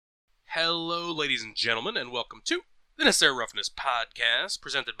Hello, ladies and gentlemen, and welcome to the Necessary Roughness Podcast,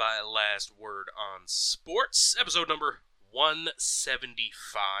 presented by Last Word on Sports, episode number 175.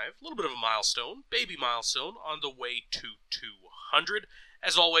 A little bit of a milestone, baby milestone, on the way to 200.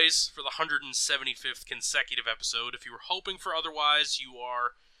 As always, for the 175th consecutive episode. If you were hoping for otherwise, you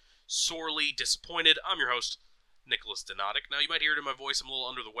are sorely disappointed. I'm your host, Nikolas Donadic. Now, you might hear it in my voice, I'm a little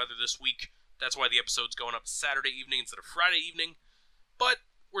under the weather this week. That's why the episode's going up Saturday evening instead of Friday evening. But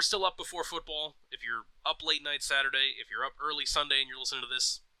we're still up before football. If you're up late night Saturday, if you're up early Sunday and you're listening to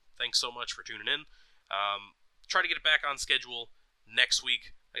this, thanks so much for tuning in. Try to get it back on schedule next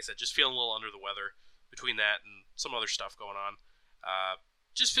week. Like I said, just feeling a little under the weather between that and some other stuff going on.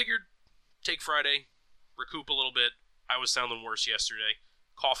 Just figured, take Friday, recoup a little bit. I was sounding worse yesterday,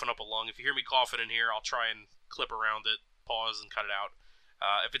 coughing up a lung. If you hear me coughing in here, I'll try and clip around it, pause, and cut it out.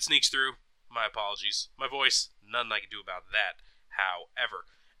 If it sneaks through, my apologies. My voice, nothing I can do about that, however.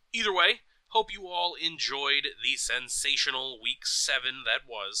 Either way, hope you all enjoyed the sensational Week 7 that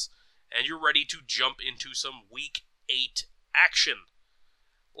was, and you're ready to jump into some Week 8 action.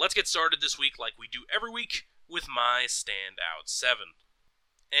 Let's get started this week like we do every week with my Standout 7.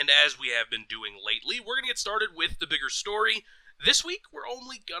 And as we have been doing lately, we're going to get started with the bigger story. This week, we're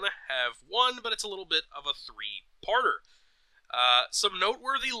only going to have one, but it's a little bit of a three-parter. Some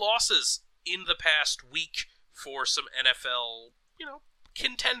noteworthy losses in the past week for some NFL,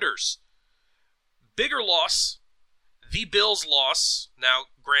 contenders. Bigger loss, the Bills' loss. Now,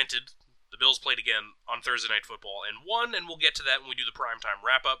 granted, the Bills played again on Thursday Night Football and won, and we'll get to that when we do the primetime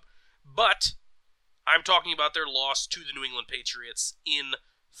wrap-up. But I'm talking about their loss to the New England Patriots in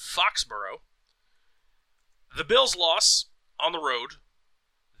Foxborough. The Bills' loss on the road,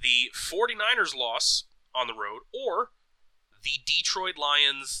 the 49ers' loss on the road, or the Detroit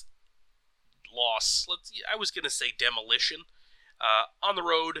Lions' loss, I was going to say demolition, on the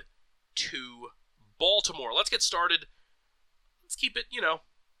road to Baltimore. Let's get started. Let's keep it,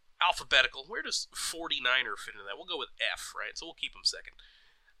 alphabetical. Where does 49er fit into that? We'll go with F, right? So we'll keep them second.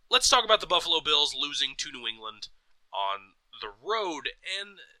 Let's talk about the Buffalo Bills losing to New England on the road.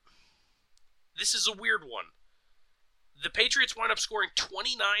 And this is a weird one. The Patriots wind up scoring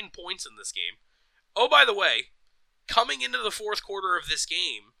 29 points in this game. Oh, by the way, coming into the fourth quarter of this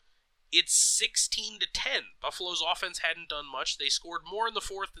game, it's 16-10. Buffalo's offense hadn't done much. They scored more in the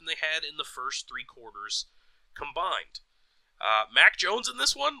fourth than they had in the first three quarters combined. Mac Jones in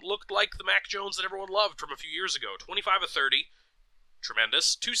this one looked like the Mac Jones that everyone loved from a few years ago. 25 of 30.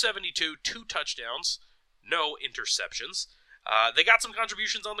 Tremendous. 272, 2 touchdowns, no interceptions. They got some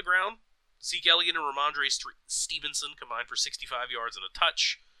contributions on the ground. Zeke Elliott and Ramondre Stevenson combined for 65 yards and a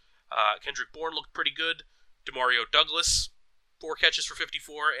touch. Kendrick Bourne looked pretty good. Demario Douglas, 4 catches for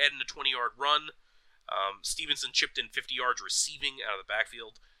 54, adding a 20-yard run. Stevenson chipped in 50 yards receiving out of the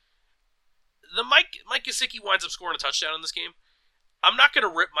backfield. The Mike Gesicki winds up scoring a touchdown in this game. I'm not going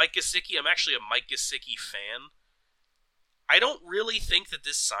to rip Mike Gesicki. I'm actually a Mike Gesicki fan. I don't really think that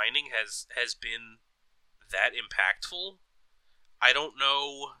this signing has been that impactful. I don't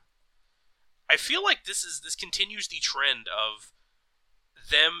know. I feel like this continues the trend of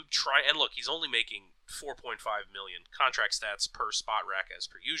them trying, and look, he's only making $4.5 million contract stats per spot rack as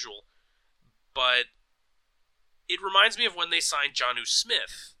per usual, but it reminds me of when they signed Jonnu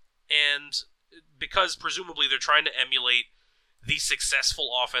Smith, and because presumably they're trying to emulate the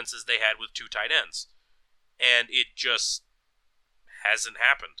successful offenses they had with 2 tight ends, and it just hasn't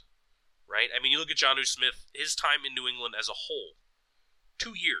happened, right? I mean, you look at Jonnu Smith, his time in New England as a whole,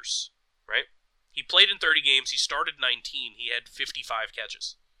 2 years, right? He played in 30 games, he started 19, he had 55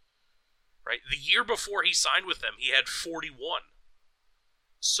 catches. Right? The year before he signed with them, he had 41.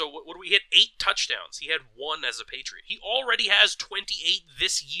 So what do we hit? 8 touchdowns. He had 1 as a Patriot. He already has 28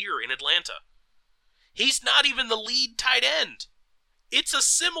 this year in Atlanta. He's not even the lead tight end. It's a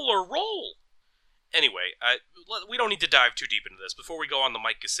similar role. Anyway, we don't need to dive too deep into this. Before we go on the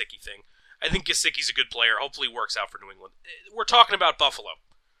Mike Gesicki thing, I think Gesicki's a good player. Hopefully it works out for New England. We're talking about Buffalo.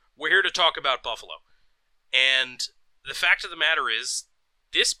 We're here to talk about Buffalo. And the fact of the matter is,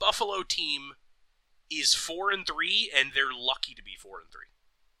 this Buffalo team is 4-3, and they're lucky to be 4-3.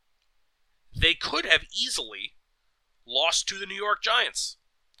 They could have easily lost to the New York Giants.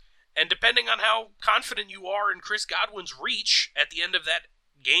 And depending on how confident you are in Chris Godwin's reach at the end of that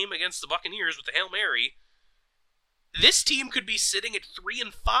game against the Buccaneers with the Hail Mary, this team could be sitting at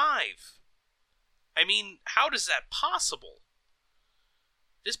 3-5. I mean, how is that possible?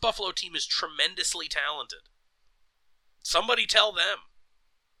 This Buffalo team is tremendously talented. Somebody tell them.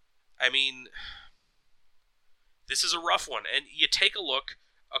 I mean, this is a rough one. And you take a look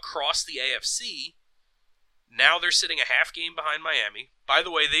across the AFC, Now they're sitting a half game behind Miami. By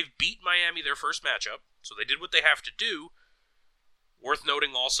the way, they've beat Miami their first matchup, so they did what they have to do. Worth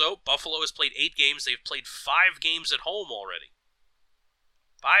noting also, Buffalo has played 8 games. They've played 5 games at home already.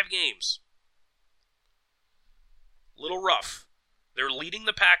 5 games. Little rough. They're leading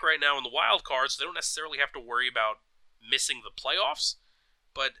the pack right now in the wild card, so they don't necessarily have to worry about missing the playoffs.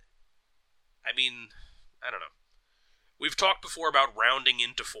 But, I mean, I don't know. We've talked before about rounding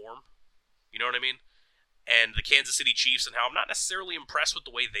into form. You know what I mean? And the Kansas City Chiefs and how I'm not necessarily impressed with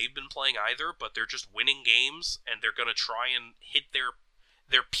the way they've been playing either, but they're just winning games, and they're going to try and hit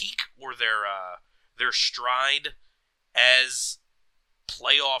their peak or their stride as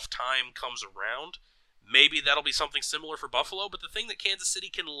playoff time comes around. Maybe that'll be something similar for Buffalo, but the thing that Kansas City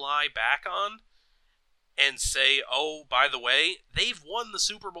can lie back on and say, oh, by the way, they've won the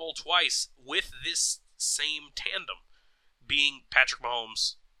Super Bowl twice with this same tandem, being Patrick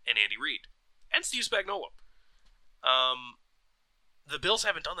Mahomes and Andy Reid. And Steve Spagnuolo. The Bills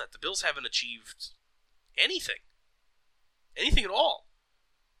haven't done that. The Bills haven't achieved anything. Anything at all.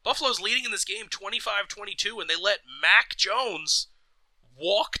 Buffalo's leading in this game 25-22, and they let Mac Jones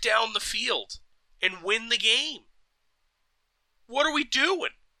walk down the field and win the game. What are we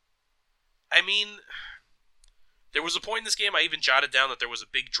doing? I mean, there was a point in this game I even jotted down that there was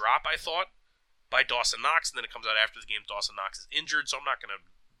a big drop, I thought, by Dawson Knox, and then it comes out after the game Dawson Knox is injured, so I'm not going to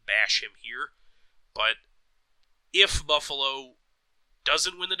bash him here. But if Buffalo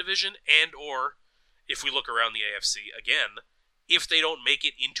doesn't win the division, and or if we look around the AFC again, if they don't make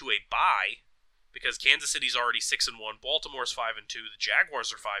it into a bye, because Kansas City's already 6-1, Baltimore's 5-2, the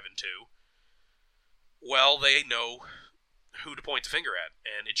Jaguars are 5-2, well, they know who to point the finger at,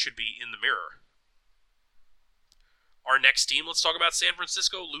 and it should be in the mirror. Our next team, let's talk about San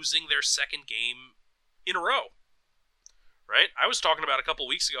Francisco losing their second game in a row. Right? I was talking about a couple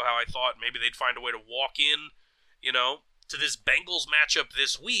weeks ago how I thought maybe they'd find a way to walk in, to this Bengals matchup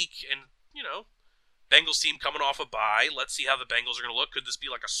this week, and, Bengals team coming off a bye. Let's see how the Bengals are going to look. Could this be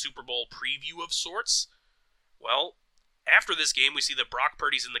like a Super Bowl preview of sorts? Well, after this game, we see that Brock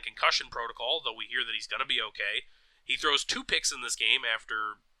Purdy's in the concussion protocol, though we hear that he's going to be okay. He throws 2 picks in this game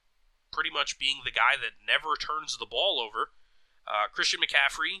after pretty much being the guy that never turns the ball over. Christian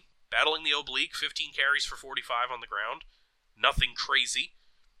McCaffrey battling the oblique, 15 carries for 45 on the ground. Nothing crazy.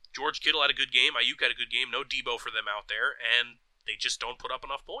 George Kittle had a good game. Ayuk had a good game. No Debo for them out there, and they just don't put up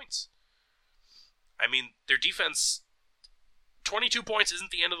enough points. I mean, their defense, 22 points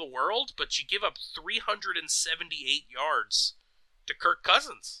isn't the end of the world, but you give up 378 yards to Kirk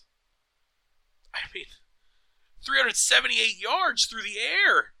Cousins. I mean, 378 yards through the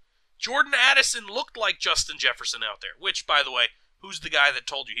air. Jordan Addison looked like Justin Jefferson out there, which, by the way, who's the guy that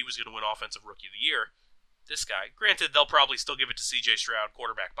told you he was going to win Offensive Rookie of the Year? This guy. Granted, they'll probably still give it to C.J. Stroud,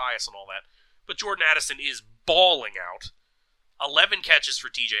 quarterback bias and all that, but Jordan Addison is balling out. 11 catches for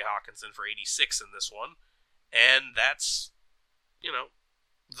T.J. Hawkinson for 86 in this one, and that's,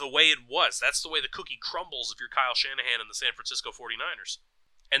 the way it was. That's the way the cookie crumbles if you're Kyle Shanahan and the San Francisco 49ers.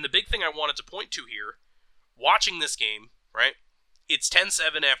 And the big thing I wanted to point to here, watching this game, right, it's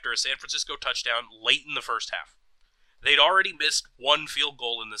 10-7 after a San Francisco touchdown late in the first half. They'd already missed 1 field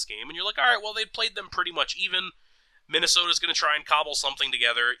goal in this game, and you're like, all right, well, they played them pretty much even. Minnesota's going to try and cobble something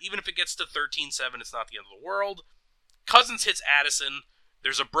together. Even if it gets to 13-7, it's not the end of the world. Cousins hits Addison.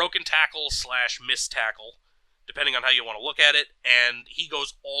 There's a broken tackle / missed tackle, depending on how you want to look at it, and he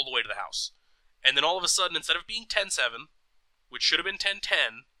goes all the way to the house. And then all of a sudden, instead of being 10-7, which should have been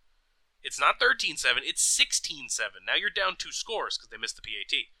 10-10, it's not 13-7, it's 16-7. Now you're down 2 scores because they missed the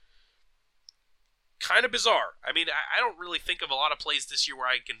PAT. Kind of bizarre. I mean, I don't really think of a lot of plays this year where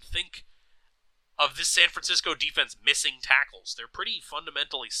I can think of this San Francisco defense missing tackles. They're pretty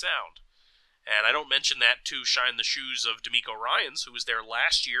fundamentally sound. And I don't mention that to shine the shoes of D'Amico Ryans, who was there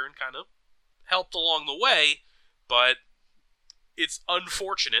last year and kind of helped along the way, but it's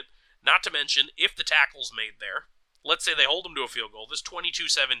unfortunate. Not to mention, if the tackle's made there, let's say they hold them to a field goal, this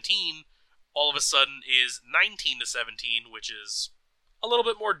 22-17 all of a sudden is 19-17, which is a little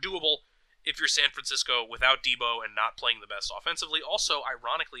bit more doable if you're San Francisco without Debo and not playing the best offensively. Also,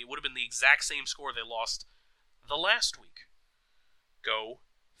 ironically, it would have been the exact same score they lost the last week. Go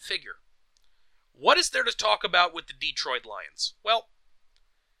figure. What is there to talk about with the Detroit Lions? Well,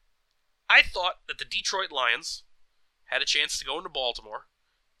 I thought that the Detroit Lions had a chance to go into Baltimore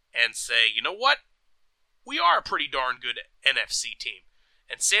and say, you know what? We are a pretty darn good NFC team.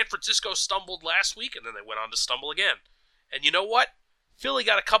 And San Francisco stumbled last week, and then they went on to stumble again. And you know what? Philly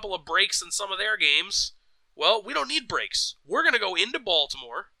got a couple of breaks in some of their games. Well, we don't need breaks. We're going to go into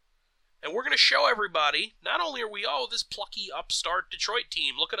Baltimore, and we're going to show everybody, not only are we, this plucky upstart Detroit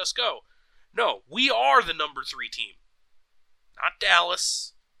team, look at us go. No, we are the number 3 team. Not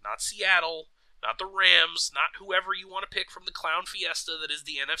Dallas, not Seattle, not the Rams, not whoever you want to pick from the clown fiesta that is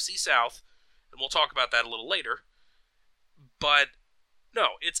the NFC South. And we'll talk about that a little later. But no,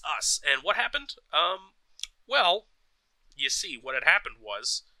 it's us. And what happened? Well, you see, what had happened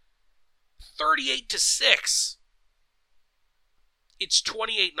was 38-6. It's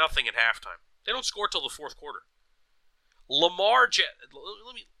 28-0 at halftime. They don't score till the fourth quarter.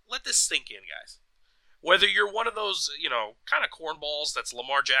 Let this sink in, guys. Whether you're one of those, kind of cornballs that's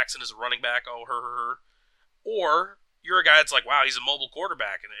Lamar Jackson is a running back, or you're a guy that's like, wow, he's a mobile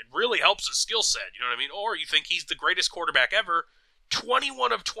quarterback, and it really helps his skill set, you know what I mean? Or you think he's the greatest quarterback ever.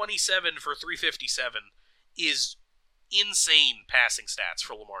 21 of 27 for 357 is insane passing stats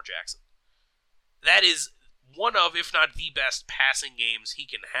for Lamar Jackson. That is one of, if not the best passing games he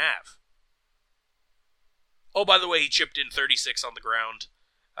can have. Oh, by the way, he chipped in 36 on the ground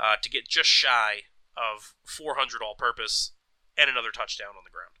to get just shy of 400 all-purpose and another touchdown on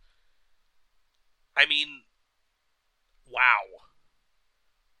the ground. I mean, wow.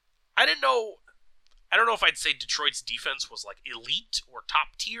 I don't know if I'd say Detroit's defense was like elite or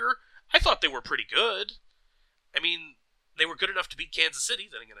top tier. I thought they were pretty good. I mean, they were good enough to beat Kansas City.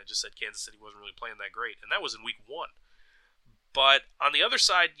 Then again, I just said Kansas City wasn't really playing that great, and that was in week 1. But on the other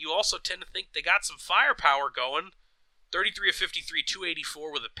side, you also tend to think they got some firepower going. 33 of 53,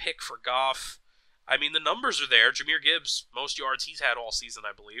 284 with a pick for Goff. I mean, the numbers are there. Jahmyr Gibbs, most yards he's had all season,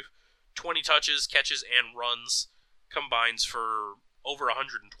 I believe. 20 touches, catches, and runs combines for over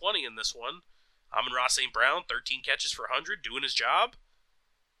 120 in this one. Amon-Ra St. Brown, 13 catches for 100, doing his job.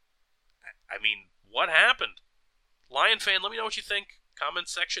 I mean, what happened? Lion fan, let me know what you think. Comment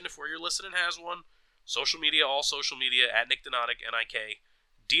section if where you're listening has one. Social media, all social media, at Nick Donadic, Nikdonadic.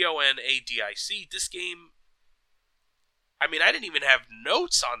 This game, I mean, I didn't even have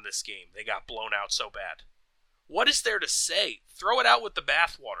notes on this game. They got blown out so bad. What is there to say? Throw it out with the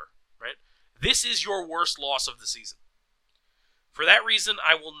bathwater, right? This is your worst loss of the season. For that reason,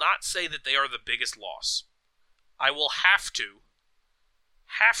 I will not say that they are the biggest loss. I will have to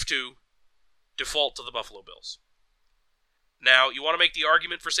default to the Buffalo Bills. Now, you want to make the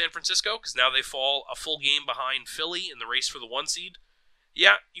argument for San Francisco, because now they fall a full game behind Philly in the race for the 1 seed.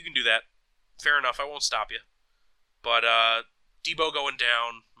 Yeah, you can do that. Fair enough, I won't stop you. But Debo going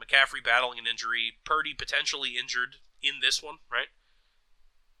down, McCaffrey battling an injury, Purdy potentially injured in this one, right?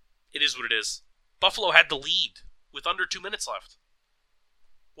 It is what it is. Buffalo had the lead with under 2 minutes left.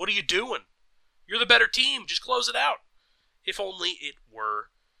 What are you doing? You're the better team. Just close it out. If only it were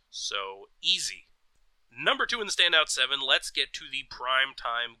so easy. Number 2 in the standout 7, let's get to the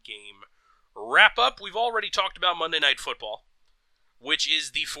primetime game wrap-up. We've already talked about Monday Night Football, which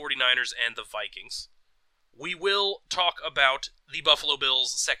is the 49ers and the Vikings. We will talk about the Buffalo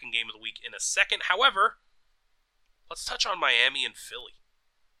Bills' second game of the week in a second. However, let's touch on Miami and Philly.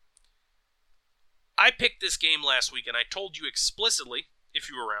 I picked this game last week, and I told you explicitly, if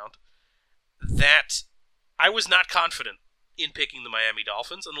you were around, that I was not confident in picking the Miami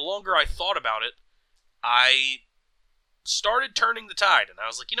Dolphins, and the longer I thought about it, I started turning the tide, and I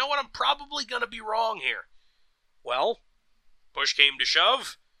was like, you know what, I'm probably going to be wrong here. Well, push came to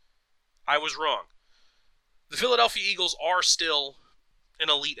shove, I was wrong. The Philadelphia Eagles are still an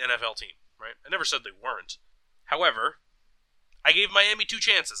elite NFL team, right? I never said they weren't. However, I gave Miami 2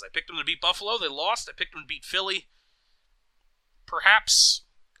 chances. I picked them to beat Buffalo, they lost. I picked them to beat Philly. Perhaps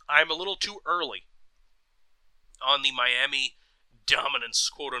I'm a little too early on the Miami dominance,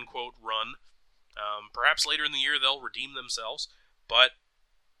 quote-unquote, run. Perhaps later in the year they'll redeem themselves. But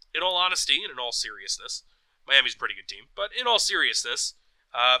in all honesty and in all seriousness, Miami's a pretty good team. But in all seriousness,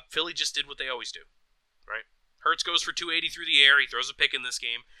 Philly just did what they always do, right? Hurts goes for 280 through the air. He throws a pick in this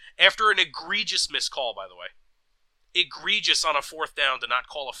game. After an egregious missed call, by the way. Egregious on a 4th down to not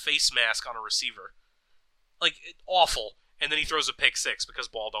call a face mask on a receiver. Like, awful. And then he throws a pick 6 because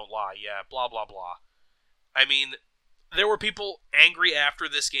ball don't lie. Yeah, blah, blah, blah. I mean, there were people angry after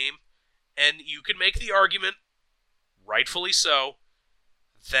this game. And you could make the argument, rightfully so,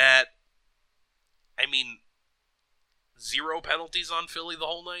 that, 0 penalties on Philly the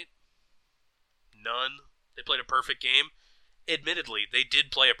whole night? None. They played a perfect game. Admittedly, they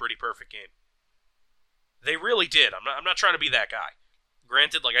did play a pretty perfect game. They really did. I'm not trying to be that guy.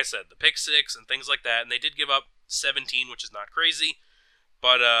 Granted, like I said, the pick 6 and things like that, and they did give up 17, which is not crazy.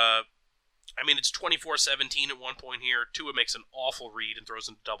 But, it's 24-17 at one point here. Tua makes an awful read and throws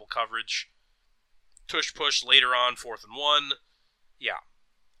into double coverage. Tush push later on, 4th and 1. Yeah.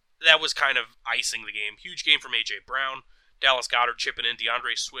 That was kind of icing the game. Huge game from A.J. Brown. Dallas Goedert chipping in.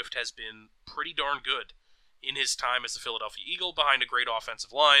 DeAndre Swift has been pretty darn good in his time as a Philadelphia Eagle behind a great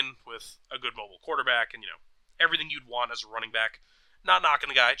offensive line with a good mobile quarterback and, everything you'd want as a running back. Not knocking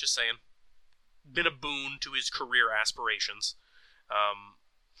the guy, just saying. Been a boon to his career aspirations.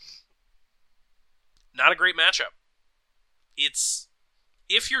 Not a great matchup.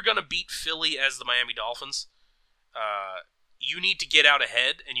 If you're going to beat Philly as the Miami Dolphins, you need to get out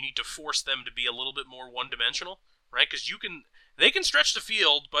ahead and you need to force them to be a little bit more one-dimensional, right? Because they can stretch the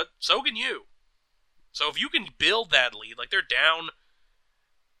field, but so can you. So if you can build that lead, like they're down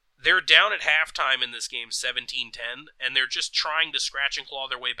at halftime in this game 17-10, and they're just trying to scratch and claw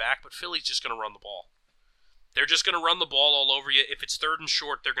their way back, but Philly's just going to run the ball. They're just going to run the ball all over you. If it's 3rd and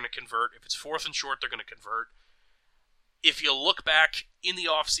short, they're going to convert. If it's 4th and short, they're going to convert. If you look back in the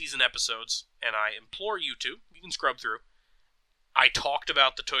off-season episodes, and I implore you to, you can scrub through, I talked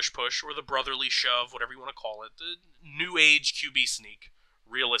about the tush-push or the brotherly shove, whatever you want to call it, the new age QB sneak,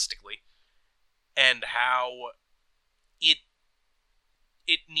 realistically, and how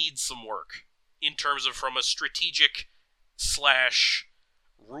it needs some work in terms of from a strategic /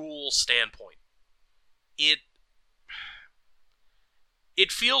 rule standpoint. It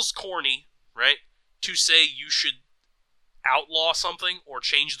feels corny, right, to say you should outlaw something or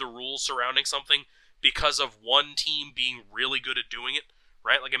change the rules surrounding something because of one team being really good at doing it,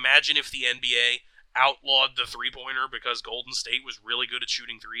 right? Like imagine if the NBA outlawed the three-pointer because Golden State was really good at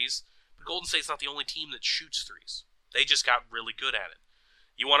shooting threes, but Golden State's not the only team that shoots threes. They just got really good at it.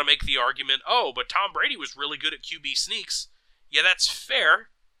 You want to make the argument, oh, but Tom Brady was really good at QB sneaks. Yeah, that's fair.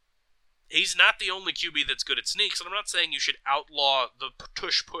 He's not the only QB that's good at sneaks, and I'm not saying you should outlaw the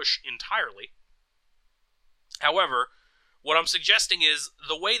tush-push entirely. However, what I'm suggesting is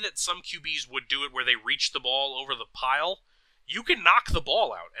the way that some QBs would do it where they reach the ball over the pile, you can knock the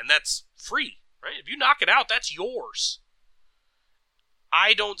ball out, and that's free, right? If you knock it out, that's yours.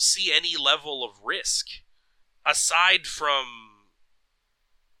 I don't see any level of risk aside from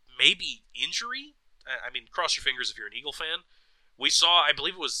maybe injury. I mean, cross your fingers if you're an Eagle fan. We saw, I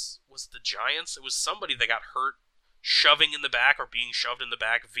believe it was the Giants. It was somebody that got hurt shoving in the back or being shoved in the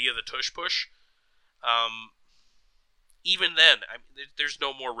back via the tush push. Even then, there's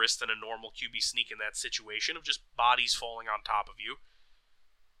no more risk than a normal QB sneak in that situation of just bodies falling on top of you.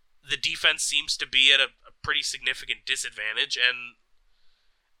 The defense seems to be at a pretty significant disadvantage, and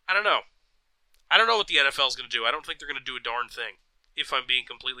I don't know. I don't know what the NFL is going to do. I don't think they're going to do a darn thing, if I'm being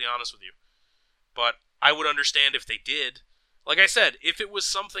completely honest with you. But I would understand if they did. Like I said, if it was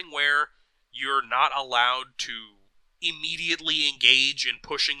something where you're not allowed to immediately engage in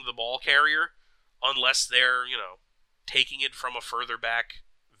pushing the ball carrier unless they're, taking it from a further back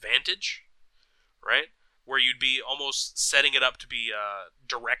vantage, right? Where you'd be almost setting it up to be a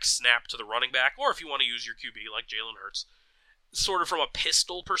direct snap to the running back, or if you want to use your QB like Jalen Hurts, sort of from a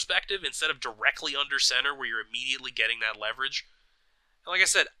pistol perspective instead of directly under center where you're immediately getting that leverage. Like I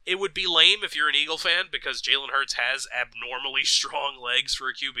said, it would be lame if you're an Eagle fan because Jalen Hurts has abnormally strong legs for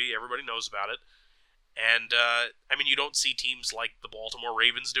a QB. Everybody knows about it. And, you don't see teams like the Baltimore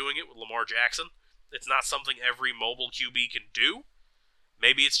Ravens doing it with Lamar Jackson. It's not something every mobile QB can do.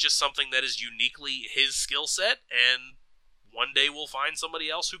 Maybe it's just something that is uniquely his skill set, and one day we'll find somebody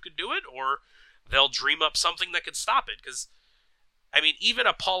else who could do it, or they'll dream up something that could stop it. Because, even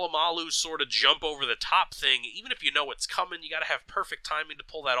a Polamalu sort of jump over the top thing, even if you know it's coming, you got to have perfect timing to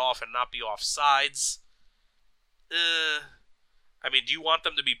pull that off and not be off sides. Do you want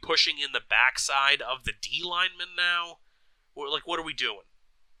them to be pushing in the backside of the D lineman now? Or, what are we doing?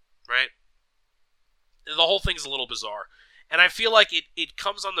 Right? The whole thing's a little bizarre. And I feel like it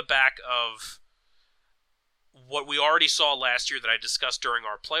comes on the back of what we already saw last year that I discussed during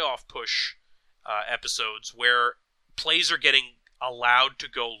our playoff push episodes, where plays are getting allowed to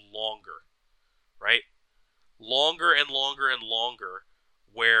go longer, right? Longer and longer and longer,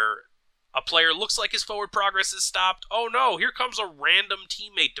 where a player looks like his forward progress is stopped. Oh no, here comes a random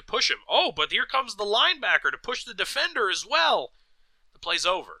teammate to push him. Oh, but here comes the linebacker to push the defender as well. The play's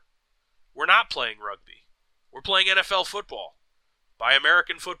over. We're not playing rugby. We're playing NFL football by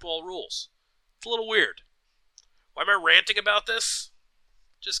American football rules. It's a little weird. Why am I ranting about this?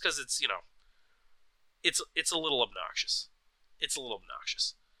 Just because it's a little obnoxious. It's a little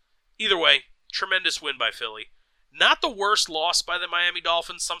obnoxious. Either way, tremendous win by Philly. Not the worst loss by the Miami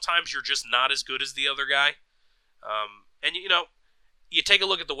Dolphins. Sometimes you're just not as good as the other guy. You take a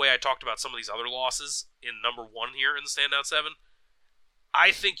look at the way I talked about some of these other losses in number 1 here in the Standout 7.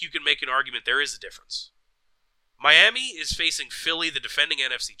 I think you can make an argument there is a difference. Miami is facing Philly, the defending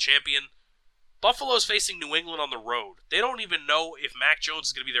NFC champion. Buffalo's facing New England on the road. They don't even know if Mac Jones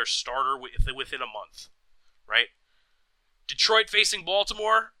is going to be their starter within a month, right? Detroit facing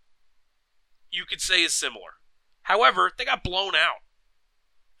Baltimore. you could say is similar. However, they got blown out.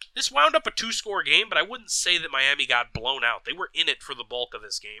 This wound up a 2-score game, but I wouldn't say that Miami got blown out. They were in it for the bulk of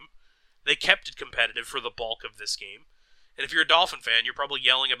this game. They kept it competitive for the bulk of this game. And if you're a Dolphin fan, you're probably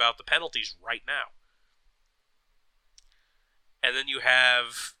yelling about the penalties right now. And then you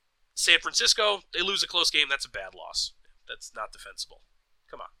have San Francisco. They lose a close game. That's a bad loss. That's not defensible.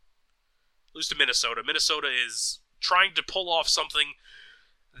 Come on. Lose to Minnesota. Minnesota is trying to pull off something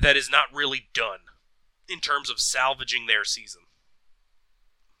that is not really done in terms of salvaging their season.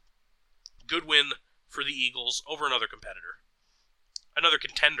 Good win for the Eagles over another competitor. Another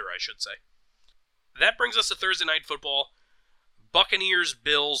contender, I should say. That brings us to Thursday Night Football. Buccaneers,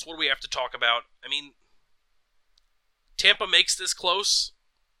 Bills, what do we have to talk about? I mean, Tampa makes this close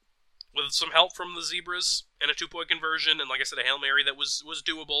with some help from the Zebras and a 2-point conversion, and like I said, a Hail Mary that was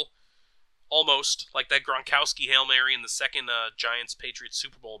doable. Almost, like that Gronkowski Hail Mary in the second Giants-Patriots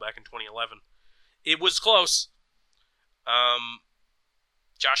Super Bowl back in 2011. It was close.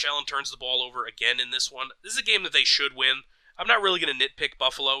 Josh Allen turns the ball over again in this one. This is a game that they should win. I'm not really going to nitpick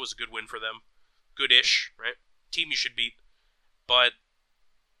Buffalo. It was a good win for them. Good-ish, right? Team you should beat. But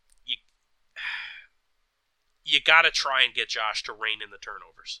you got to try and get Josh to rein in the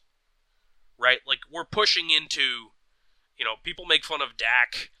turnovers. Right? Like, we're pushing into, people make fun of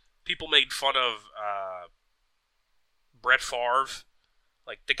Dak. People made fun of Brett Favre.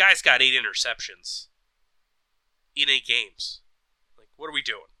 Like, the guy's got 8 interceptions in 8 games. Like, what are we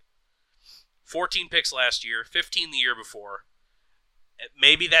doing? 14 picks last year, 15 the year before.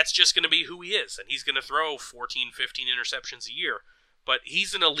 Maybe that's just going to be who he is, and he's going to throw 14, 15 interceptions a year. But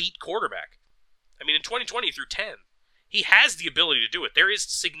he's an elite quarterback. I mean, in 2020, he threw 10. He has the ability to do it. There is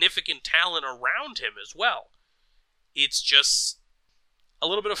significant talent around him as well. It's just a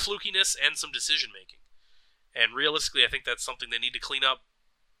little bit of flukiness and some decision-making. And realistically, I think that's something they need to clean up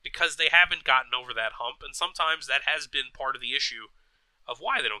because they haven't gotten over that hump, and sometimes that has been part of the issue of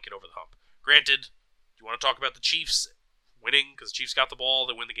why they don't get over the hump. Granted, you want to talk about the Chiefs winning because the Chiefs got the ball,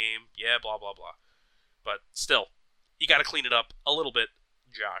 they win the game, yeah, blah, blah, blah. But still, you got to clean it up a little bit,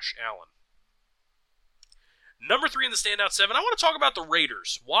 Josh Allen. Number 3 in the Standout 7, I want to talk about the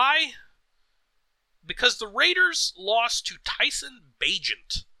Raiders. Why? Because the Raiders lost to Tyson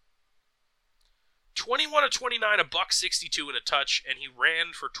Bagent. 21 of 29, a $162 and a touch, and he ran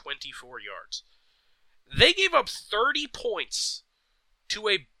for 24 yards. They gave up 30 points to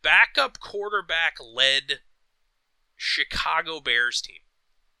a backup quarterback-led Chicago Bears team.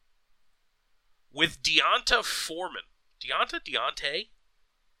 With Deonta Foreman. Deontay?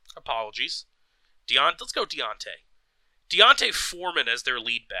 Apologies. Let's go Deontay. Deonta Foreman as their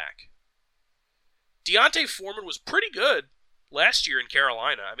lead back. Deonta Foreman was pretty good last year in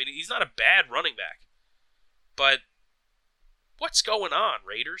Carolina. I mean, he's not a bad running back. But what's going on,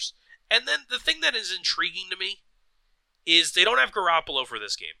 Raiders? And then the thing that is intriguing to me is they don't have Garoppolo for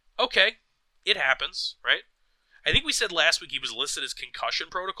this game. Okay, it happens, right? I think we said last week he was listed as concussion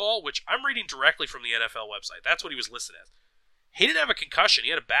protocol, which I'm reading directly from the NFL website. That's what he was listed as. He didn't have a concussion.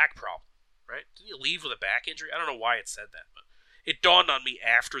 He had a back problem, right? Didn't he leave with a back injury? I don't know why it said that, but it dawned on me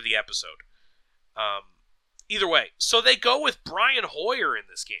after the episode. Either way, so they go with Brian Hoyer in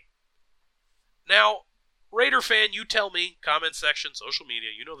this game. Now, Raider fan, you tell me, comment section, social media,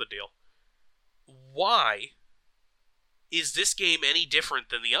 you know the deal. Why is this game any different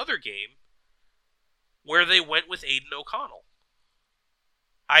than the other game where they went with Aiden O'Connell?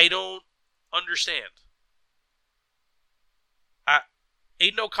 I don't understand.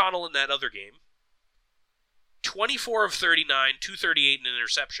 Aiden O'Connell in that other game, 24 of 39, 238 and an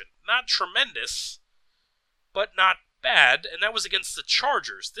interception. Not tremendous, but not bad, and that was against the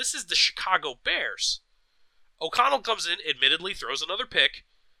Chargers. This is the Chicago Bears. O'Connell comes in, admittedly throws another pick,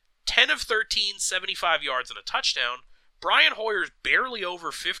 10 of 13, 75 yards and a touchdown. Brian Hoyer's barely over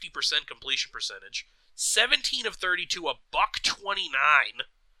 50% completion percentage, 17 of 32, a $129,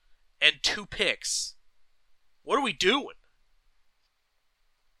 and 2 picks. What are we doing?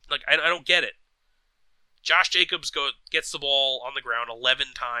 Like, I don't get it. Josh Jacobs gets the ball on the ground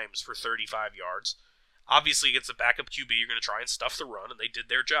 11 times for 35 yards. Obviously, against a backup QB, you're going to try and stuff the run, and they did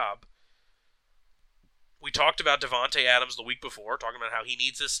their job. We talked about Devontae Adams the week before, talking about how he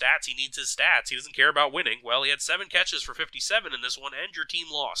needs his stats. He needs his stats. He doesn't care about winning. Well, he had 7 catches for 57 in this one, and your team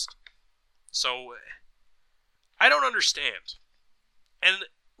lost. So, I don't understand. And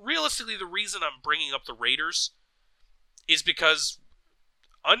realistically, the reason I'm bringing up the Raiders is because,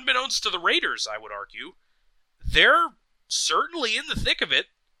 unbeknownst to the Raiders, I would argue, they're certainly in the thick of it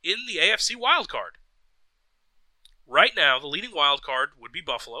in the AFC wildcard. Right now, the leading wildcard would be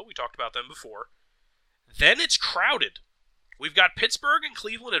Buffalo. We talked about them before. Then it's crowded We've got Pittsburgh and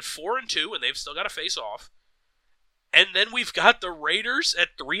Cleveland at 4-2, and they've still got to face off. And then we've got the Raiders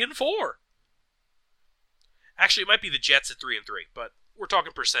at 3-4. Actually, it might be the Jets at 3-3, but we're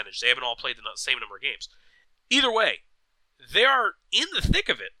talking percentage. They haven't all played the same number of games. Either way, they are in the thick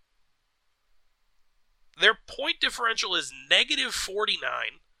of it. Their point differential is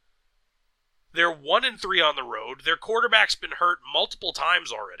 -49. They're 1-3 on the road. Their quarterback's been hurt multiple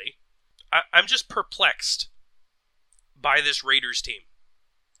times already. I'm just perplexed by this Raiders team.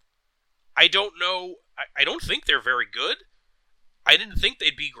 I don't know. I don't think they're very good. I didn't think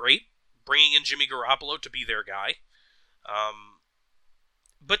they'd be great, bringing in Jimmy Garoppolo to be their guy.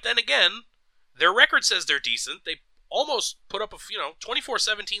 But then again, their record says they're decent. They almost put up a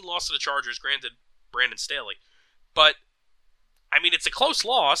 24-17 loss to the Chargers, granted Brandon Staley. But, I mean, it's a close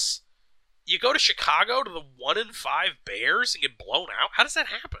loss. You go to Chicago to the 1-5 Bears and get blown out? How does that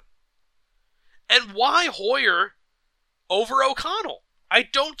happen? And why Hoyer over O'Connell? I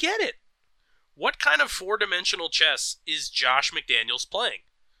don't get it. What kind of four-dimensional chess is Josh McDaniels playing?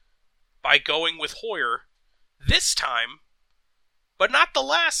 By going with Hoyer this time, but not the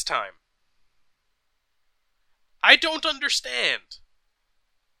last time. I don't understand.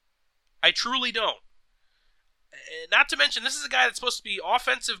 I truly don't. Not to mention, this is a guy that's supposed to be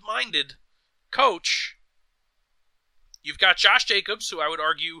offensive-minded coach. You've got Josh Jacobs, who I would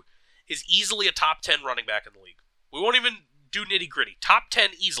argue is easily a top 10 running back in the league. We won't even do nitty-gritty. Top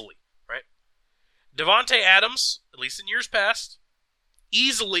 10 easily, right? Devontae Adams, at least in years past,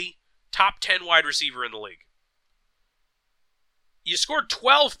 easily top 10 wide receiver in the league. You scored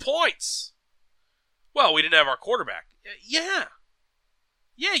 12 points. Well, we didn't have our quarterback. Yeah,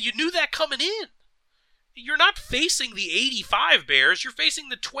 you knew that coming in. You're not facing the 85 Bears. You're facing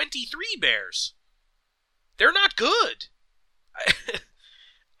the 23 Bears. They're not good.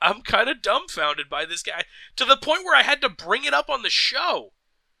 I'm kind of dumbfounded by this guy, to the point where I had to bring it up on the show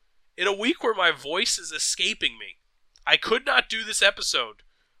in a week where my voice is escaping me. I could not do this episode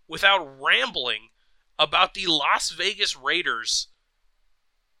without rambling about the Las Vegas Raiders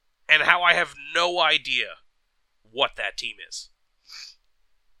and how I have no idea what that team is.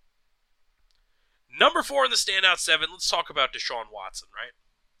 Number 4 in the standout 7, let's talk about Deshaun Watson, right?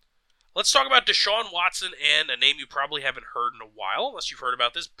 Let's talk about Deshaun Watson and a name you probably haven't heard in a while, unless you've heard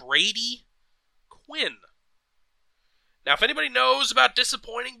about this, Brady Quinn. Now, if anybody knows about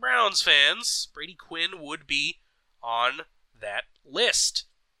disappointing Browns fans, Brady Quinn would be on that list.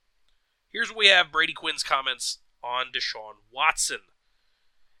 Here's what we have: Brady Quinn's comments on Deshaun Watson.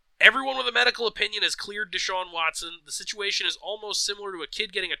 Everyone with a medical opinion has cleared Deshaun Watson. The situation is almost similar to a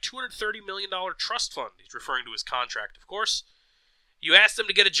kid getting a $230 million trust fund. He's referring to his contract, of course. You ask them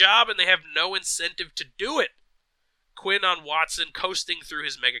to get a job, and they have no incentive to do it. Quinn on Watson coasting through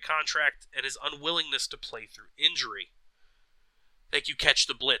his mega contract and his unwillingness to play through injury. Thank you, Catch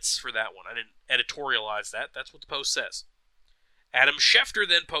the Blitz, for that one. I didn't editorialize that. That's what the post says. Adam Schefter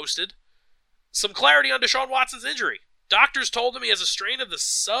then posted some clarity on Deshaun Watson's injury. Doctors told him he has a strain of the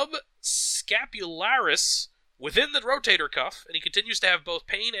subscapularis within the rotator cuff, and he continues to have both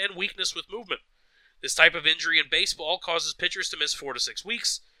pain and weakness with movement. This type of injury in baseball causes pitchers to miss 4 to 6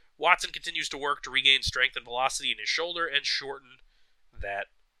 weeks. Watson continues to work to regain strength and velocity in his shoulder and shorten that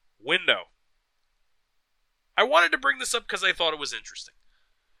window. I wanted to bring this up because I thought it was interesting,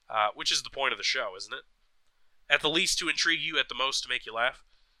 which is the point of the show, isn't it? At the least to intrigue you, at the most to make you laugh.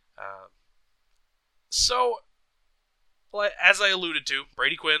 Well, as I alluded to,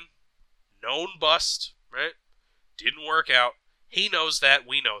 Brady Quinn, known bust, right? Didn't work out. He knows that.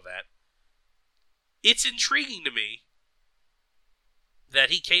 We know that. It's intriguing to me that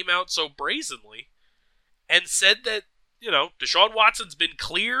he came out so brazenly and said that, Deshaun Watson's been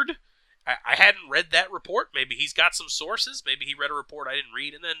cleared. I hadn't read that report. Maybe he's got some sources. Maybe he read a report I didn't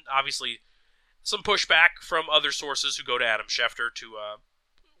read. And then, obviously, some pushback from other sources who go to Adam Schefter to,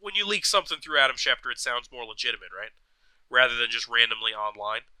 when you leak something through Adam Schefter, it sounds more legitimate, right? Rather than just randomly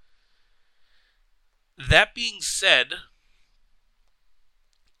online. That being said,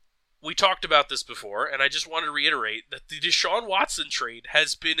 we talked about this before, and I just wanted to reiterate that the Deshaun Watson trade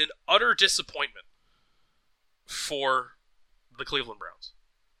has been an utter disappointment for the Cleveland Browns.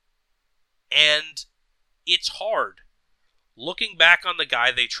 And it's hard, looking back on the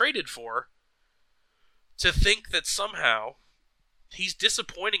guy they traded for, to think that somehow he's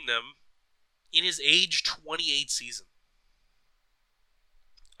disappointing them in his age 28 season.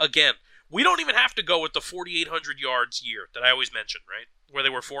 Again, we don't even have to go with the 4,800 yards year that I always mention, right? Where they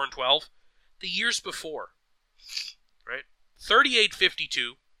were 4-12. The years before, right?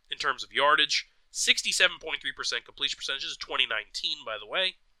 38.52 in terms of yardage, 67.3% completion percentage. This is 2019, by the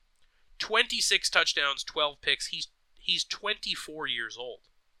way. 26 touchdowns, 12 picks. He's he's 24 years old.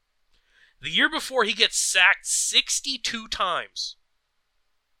 The year before, he gets sacked 62 times.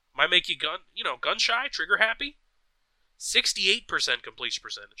 Might make you gun shy, trigger happy. 68% completion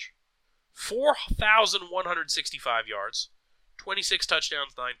percentage. 4,165 yards. 26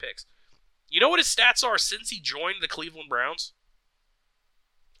 touchdowns, 9 picks. You know what his stats are since he joined the Cleveland Browns?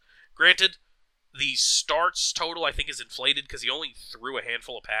 Granted, the starts total I think is inflated because he only threw a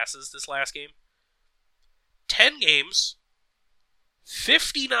handful of passes this last game. 10 games,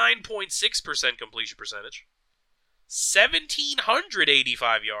 59.6% completion percentage,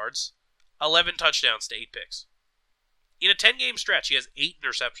 1,785 yards, 11 touchdowns to 8 picks. In a 10-game stretch, he has 8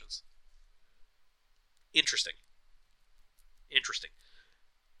 interceptions. Interesting.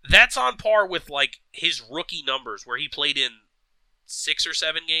 That's on par with like his rookie numbers where he played in 6 or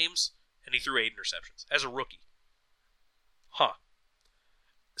 7 games and he threw 8 interceptions as a rookie.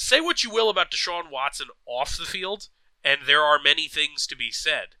 Say what you will about Deshaun Watson off the field, and there are many things to be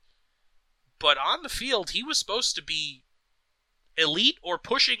said. But on the field, he was supposed to be elite or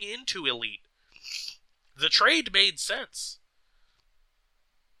pushing into elite. The trade made sense.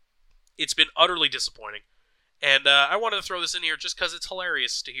 It's been utterly disappointing. And I wanted to throw this in here just because it's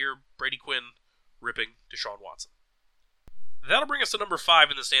hilarious to hear Brady Quinn ripping Deshaun Watson. That'll bring us to number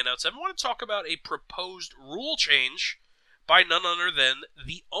 5 in the Standout 7. I want to talk about a proposed rule change by none other than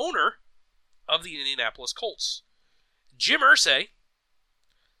the owner of the Indianapolis Colts. Jim Irsay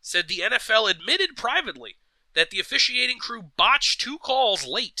said the NFL admitted privately that the officiating crew botched 2 calls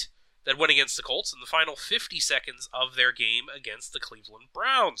late that went against the Colts in the final 50 seconds of their game against the Cleveland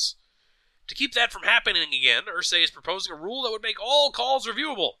Browns. To keep that from happening again, Irsay is proposing a rule that would make all calls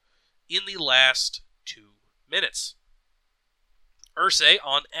reviewable in the last 2 minutes. Irsay,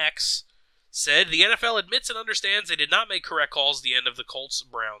 on X, said, the NFL admits and understands they did not make correct calls at the end of the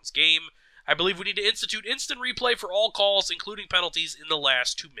Colts-Browns game. I believe we need to institute instant replay for all calls, including penalties, in the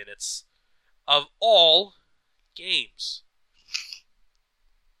last 2 minutes of all games.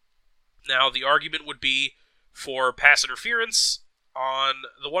 Now, the argument would be for pass interference. On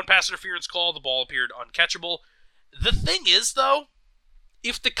the one pass interference call, the ball appeared uncatchable. The thing is, though,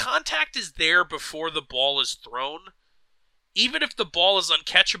 if the contact is there before the ball is thrown, even if the ball is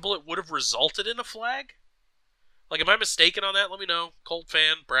uncatchable, it would have resulted in a flag? Like, am I mistaken on that? Let me know. Colt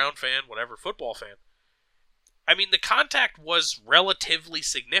fan, Brown fan, whatever, football fan. I mean, the contact was relatively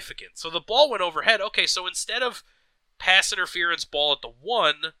significant. So the ball went overhead. Okay, so instead of pass interference ball at the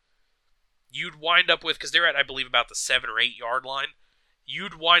 1, you'd wind up with, because they're at, I believe, about the 7 or 8 yard line,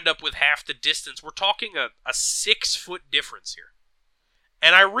 you'd wind up with half the distance. We're talking a 6-foot difference here.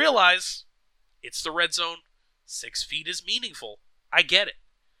 And I realize it's the red zone. 6 feet is meaningful. I get it.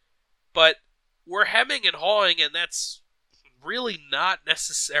 But we're hemming and hawing, and that's really not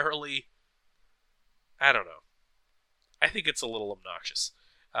necessarily, I don't know. I think it's a little obnoxious.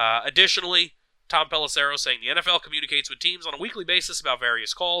 Additionally, Tom Pelissero saying the NFL communicates with teams on a weekly basis about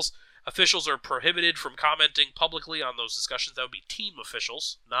various calls. Officials are prohibited from commenting publicly on those discussions. That would be team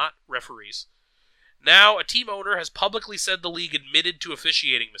officials, not referees. Now, a team owner has publicly said the league admitted to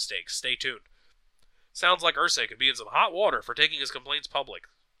officiating mistakes. Stay tuned. Sounds like Irsay could be in some hot water for taking his complaints public,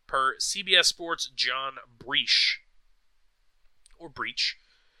 per CBS Sports' John Breach. Or Breach.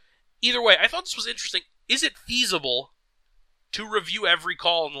 Either way, I thought this was interesting. Is it feasible to review every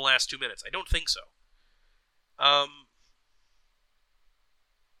call in the last 2 minutes? I don't think so.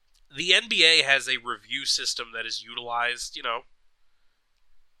 The NBA has a review system that is utilized,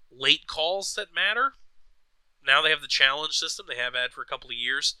 late calls that matter. Now they have the challenge system they have had for a couple of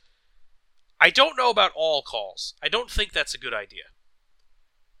years. I don't know about all calls. I don't think that's a good idea.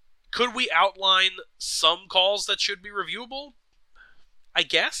 Could we outline some calls that should be reviewable? I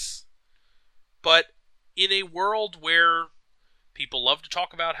guess. But in a world where people love to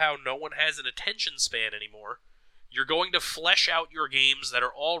talk about how no one has an attention span anymore, you're going to flesh out your games that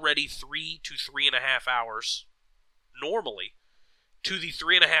are already 3 to 3.5 hours, normally, to the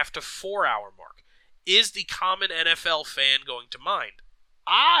 3.5 to 4 hour mark. Is the common NFL fan going to mind?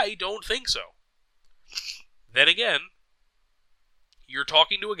 I don't think so. Then again, you're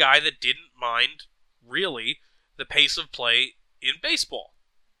talking to a guy that didn't mind, really, the pace of play in baseball.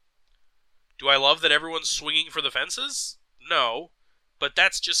 Do I love that everyone's swinging for the fences? No, but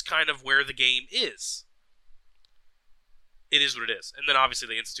that's just kind of where the game is. It is what it is. And then obviously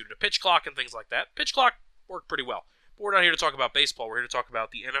they instituted a pitch clock and things like that. Pitch clock worked pretty well. But we're not here to talk about baseball. We're here to talk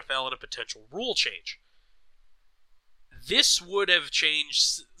about the NFL and a potential rule change. This would have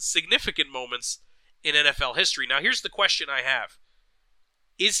changed significant moments in NFL history. Now, here's the question I have.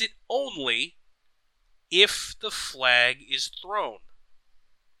 Is it only if the flag is thrown?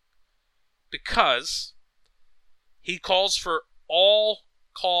 Because He calls for all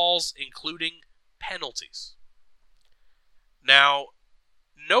calls, including penalties. Now,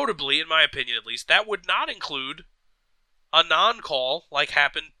 notably, in my opinion at least, that would not include a non-call like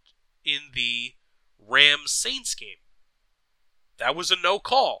happened in the Rams-Saints game. That was a no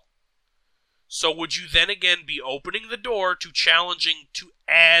call. So would you then again be opening the door to challenging to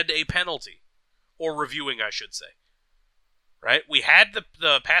add a penalty? Or reviewing, I should say. Right? We had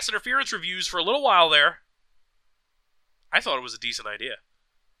the pass interference reviews for a little while there. I thought it was a decent idea.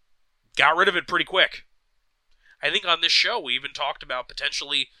 Got rid of it pretty quick. I think on this show we even talked about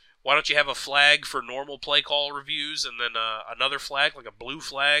potentially, why don't you have a flag for normal play call reviews and then another flag, like a blue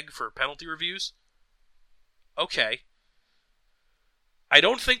flag for penalty reviews? Okay. I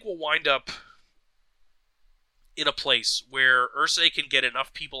don't think we'll wind up in a place where Irsay can get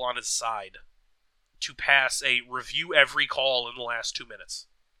enough people on his side to pass a review every call in the last 2 minutes.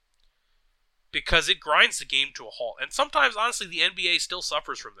 Because it grinds the game to a halt. And sometimes, honestly, the NBA still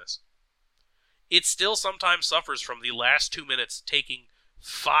suffers from this. It still sometimes suffers from the last 2 minutes taking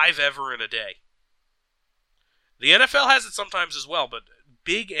 5 ever in a day. The NFL has it sometimes as well, but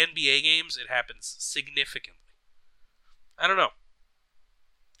big NBA games, it happens significantly. I don't know.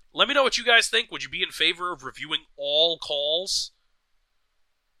 Let me know what you guys think. Would you be in favor of reviewing all calls?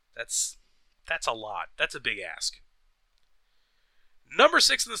 That's a lot. That's a big ask. Number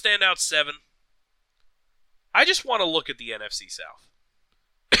 6 in the standout 7. I just want to look at the NFC South.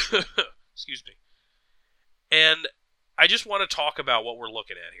 Excuse me. And I just want to talk about what we're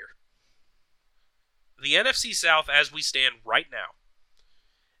looking at here. The NFC South, as we stand right now,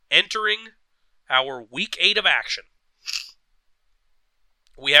 entering our Week 8 of action,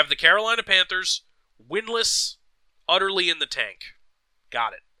 we have the Carolina Panthers, winless, utterly in the tank.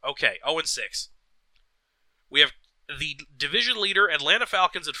 Got it. Okay, 0-6. We have the division leader, Atlanta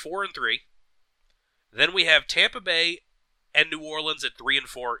Falcons, at 4-3. Then we have Tampa Bay and New Orleans at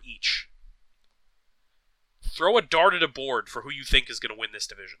 3-4 each. Throw a dart at a board for who you think is going to win this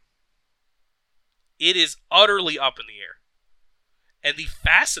division. It is utterly up in the air. And the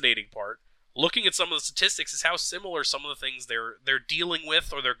fascinating part, looking at some of the statistics, is how similar some of the things they're dealing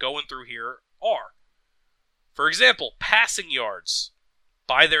with or they're going through here are. For example, passing yards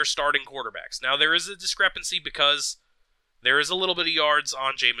by their starting quarterbacks. Now, there is a discrepancy because there is a little bit of yards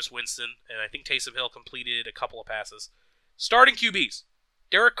on Jameis Winston, and I think Taysom Hill completed a couple of passes. Starting QBs.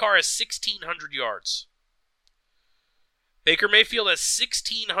 Derek Carr has 1,600 yards. Baker Mayfield has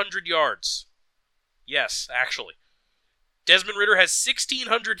 1,600 yards. Yes, actually. Desmond Ridder has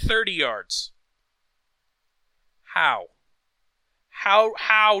 1,630 yards. How?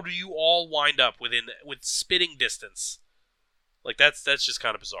 How do you all wind up with spitting distance? Like, that's just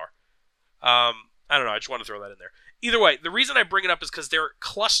kind of bizarre. I don't know, I just want to throw that in there. Either way, the reason I bring it up is because they're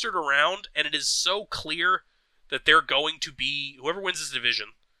clustered around, and it is so clear that they're going to be, whoever wins this division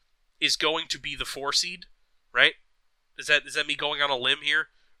is going to be the 4 seed, right? Is that me going on a limb here?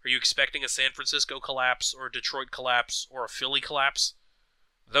 Are you expecting a San Francisco collapse or a Detroit collapse or a Philly collapse?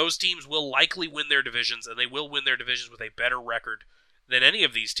 Those teams will likely win their divisions, and they will win their divisions with a better record than any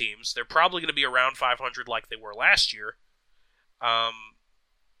of these teams. They're probably going to be around 500 like they were last year. I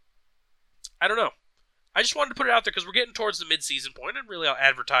don't know. I just wanted to put it out there because we're getting towards the mid-season point, and really I'll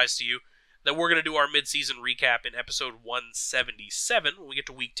advertise to you that we're going to do our mid-season recap in episode 177 when we get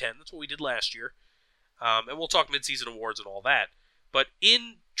to Week 10. That's what we did last year. And we'll talk mid-season awards and all that. But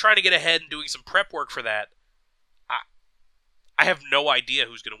in trying to get ahead and doing some prep work for that, I have no idea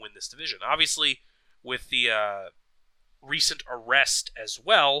who's going to win this division. Obviously, with the recent arrest as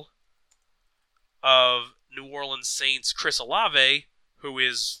well of New Orleans Saints Chris Olave, who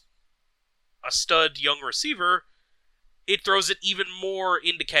is a stud young receiver, it throws it even more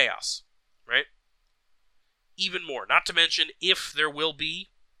into chaos, right? Even more. Not to mention, if there will be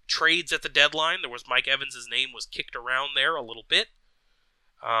trades at the deadline, Mike Evans' name was kicked around there a little bit.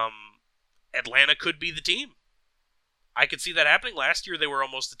 Atlanta could be the team. I could see that happening. Last year, they were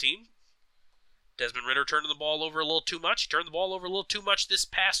almost the team. Desmond Ridder turned the ball over a little too much. He turned the ball over a little too much this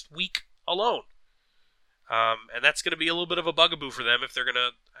past week alone. And that's going to be a little bit of a bugaboo for them if they're going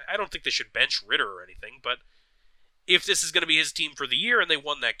to... I don't think they should bench Ridder or anything, but if this is going to be his team for the year and they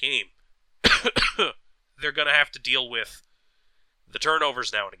won that game, they're going to have to deal with the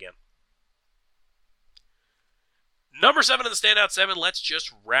turnovers now and again. Number 7 in the standout 7, let's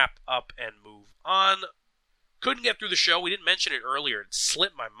just wrap up and move on. Couldn't get through the show. We didn't mention it earlier. It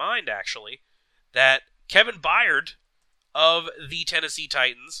slipped my mind, actually, that Kevin Byard of the Tennessee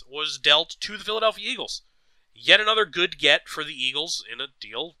Titans was dealt to the Philadelphia Eagles. Yet another good get for the Eagles in a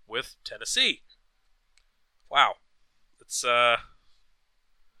deal with Tennessee. Wow. It's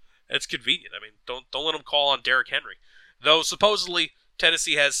It's convenient. I mean, don't let them call on Derrick Henry. Though, supposedly,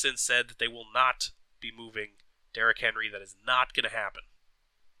 Tennessee has since said that they will not be moving Derrick Henry. That is not going to happen.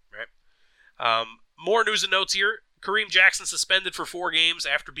 Right? More news and notes here. Kareem Jackson suspended for 4 games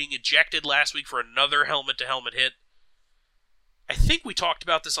after being ejected last week for another helmet-to-helmet hit. I think we talked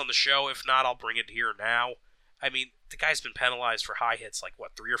about this on the show. If not, I'll bring it here now. I mean, the guy's been penalized for high hits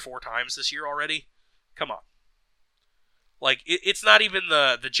 3 or 4 times this year already? Come on. It's not even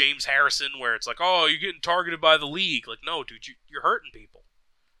the James Harrison where it's oh, you're getting targeted by the league. No, dude, you're hurting people.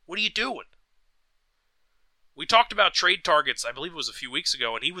 What are you doing? We talked about trade targets, I believe it was a few weeks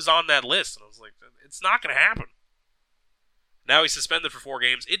ago, and he was on that list. And I was like, it's not going to happen. Now he's suspended for 4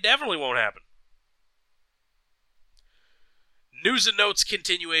 games. It definitely won't happen. News and notes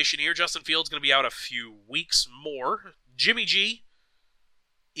continuation here. Justin Fields going to be out a few weeks more. Jimmy G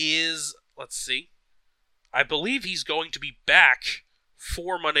is, I believe he's going to be back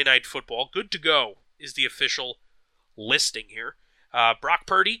for Monday Night Football. Good to go is the official listing here. Brock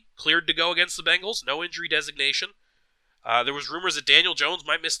Purdy cleared to go against the Bengals. No injury designation. There was rumors that Daniel Jones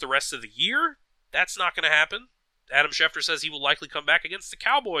might miss the rest of the year. That's not going to happen. Adam Schefter says he will likely come back against the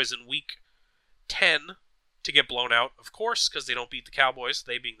Cowboys in Week 10 to get blown out, of course, because they don't beat the Cowboys,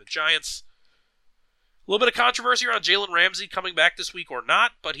 they being the Giants. A little bit of controversy around Jalen Ramsey coming back this week or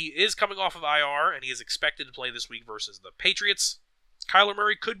not, but he is coming off of IR, and he is expected to play this week versus the Patriots. Kyler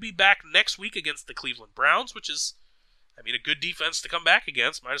Murray could be back next week against the Cleveland Browns, which is, a good defense to come back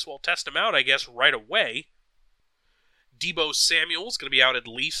against. Might as well test him out, I guess, right away. Deebo Samuel's going to be out at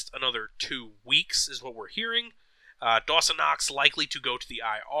least another 2 weeks, is what we're hearing. Dawson Knox likely to go to the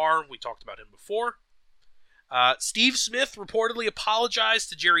IR. We talked about him before. Steve Smith reportedly apologized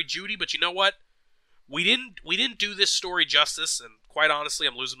to Jerry Jeudy, but you know what? We didn't do this story justice, and quite honestly,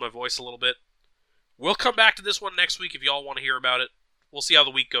 I'm losing my voice a little bit. We'll come back to this one next week if y'all want to hear about it. We'll see how the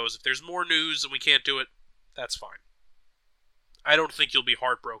week goes. If there's more news and we can't do it, that's fine. I don't think you'll be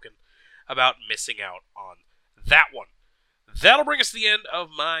heartbroken about missing out on that one. That'll bring us to the end of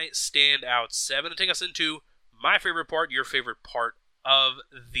my Standout 7 and take us into my favorite part, your favorite part of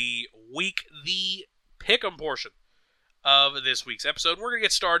the week, the pick'em portion of this week's episode. We're going to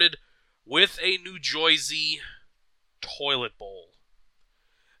get started with a New Jersey toilet bowl.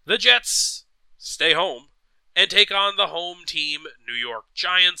 The Jets stay home and take on the home team, New York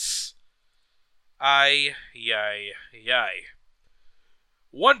Giants. 1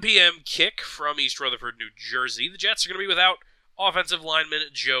 p.m. kick from East Rutherford, New Jersey. The Jets are going to be without offensive lineman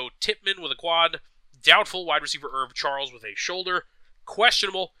Joe Tippmann with a quad, doubtful wide receiver Irv Charles with a shoulder,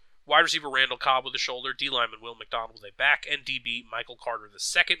 questionable wide receiver Randall Cobb with a shoulder, D lineman Will McDonald with a back, and DB Michael Carter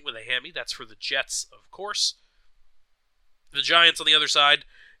II with a hammy. That's for the Jets, of course. The Giants on the other side,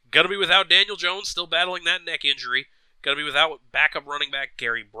 going to be without Daniel Jones, still battling that neck injury. Going to be without backup running back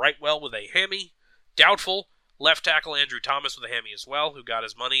Gary Brightwell with a hammy. Doubtful left tackle Andrew Thomas with a hammy as well, who got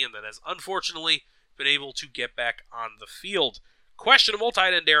his money and then has unfortunately been able to get back on the field. Questionable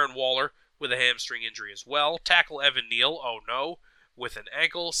tight end Darren Waller with a hamstring injury as well. Tackle Evan Neal, oh no, with an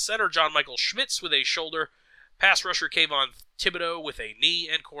ankle. Center John Michael Schmitz with a shoulder. Pass rusher Kayvon Thibodeau with a knee.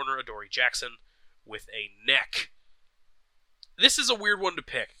 And corner Adoree Jackson with a neck. This is a weird one to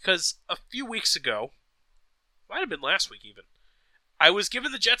pick, because a few weeks ago, might have been last week even, I was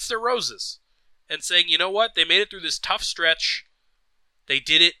giving the Jets their roses and saying, you know what, they made it through this tough stretch. They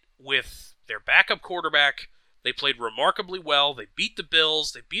did it with their backup quarterback. They played remarkably well. They beat the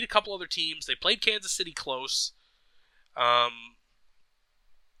Bills. They beat a couple other teams. They played Kansas City close.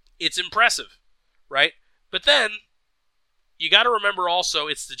 It's impressive, right? But then, you got to remember also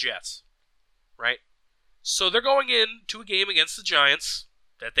it's the Jets, right? So they're going into a game against the Giants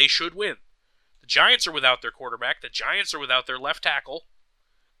that they should win. The Giants are without their quarterback. The Giants are without their left tackle.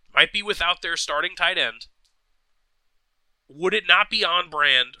 Might be without their starting tight end. Would it not be on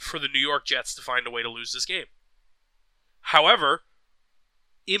brand for the New York Jets to find a way to lose this game? However,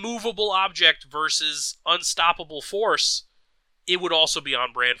 immovable object versus unstoppable force, it would also be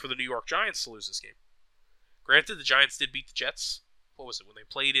on brand for the New York Giants to lose this game. Granted, the Giants did beat the Jets. What was it, when they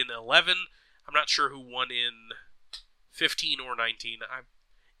played in 11? I'm not sure who won in 15 or 19.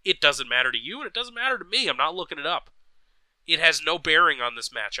 It doesn't matter to you, and it doesn't matter to me. I'm not looking it up. It has no bearing on this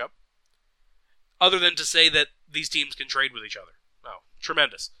matchup, other than to say that these teams can trade with each other. Oh,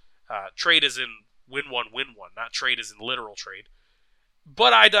 tremendous. Trade as in win one, not trade as in literal trade.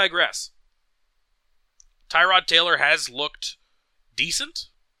 But I digress. Tyrod Taylor has looked decent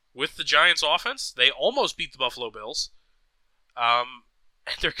with the Giants offense. They almost beat the Buffalo Bills. And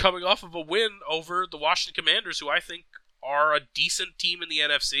they're coming off of a win over the Washington Commanders, who I think are a decent team in the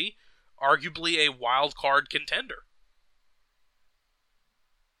NFC, arguably a wild card contender.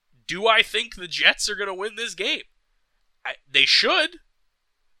 Do I think the Jets are going to win this game? They should.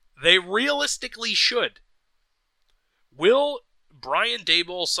 They realistically should. Will Brian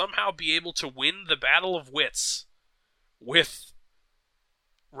Daboll somehow be able to win the battle of wits with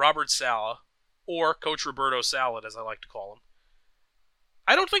Robert Saleh, or Coach Roberto Salad, as I like to call him?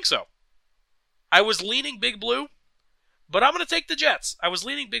 I don't think so. I was leaning Big Blue, but I'm going to take the Jets. I was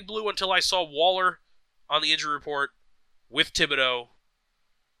leaning Big Blue until I saw Waller on the injury report with Thibodeau.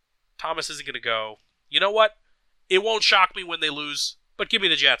 Thomas isn't going to go. You know what? It won't shock me when they lose, but give me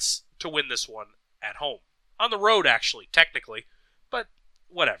the Jets to win this one at home. On the road, actually, technically, but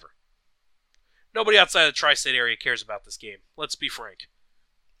whatever. Nobody outside the tri-state area cares about this game. Let's be frank.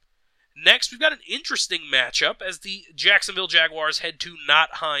 Next, we've got an interesting matchup as the Jacksonville Jaguars head to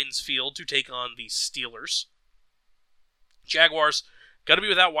not Heinz Field to take on the Steelers. Jaguars going to be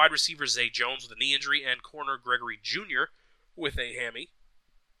without wide receiver Zay Jones with a knee injury and corner Gregory Jr. with a hammy.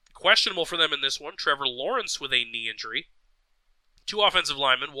 Questionable for them in this one, Trevor Lawrence with a knee injury. Two offensive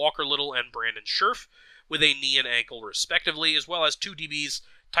linemen, Walker Little and Brandon Scherf, with a knee and ankle respectively, as well as two DBs,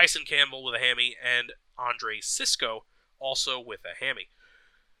 Tyson Campbell with a hammy and Andre Sisco also with a hammy.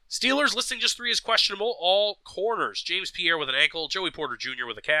 Steelers listing just three as questionable, all corners. James Pierre with an ankle, Joey Porter Jr.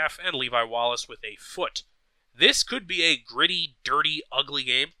 with a calf, and Levi Wallace with a foot. This could be a gritty, dirty, ugly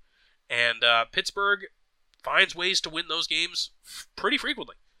game, and Pittsburgh finds ways to win those games pretty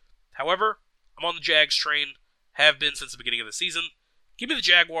frequently. However, I'm on the Jags train, have been since the beginning of the season. Give me the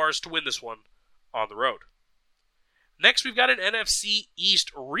Jaguars to win this one on the road. Next, we've got an NFC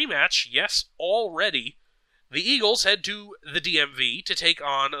East rematch. Yes, already. The Eagles head to the DMV to take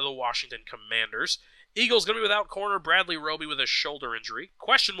on the Washington Commanders. Eagles going to be without corner Bradley Roby with a shoulder injury.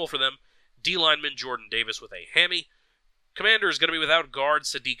 Questionable for them, D-lineman Jordan Davis with a hammy. Commanders going to be without guard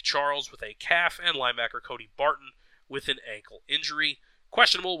Sadiq Charles with a calf and linebacker Cody Barton with an ankle injury.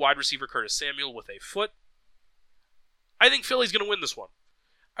 Questionable wide receiver Curtis Samuel with a foot. I think Philly's going to win this one.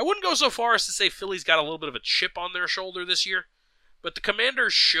 I wouldn't go so far as to say Philly's got a little bit of a chip on their shoulder this year, but the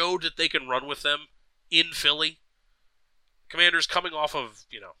Commanders showed that they can run with them in Philly. Commanders coming off of,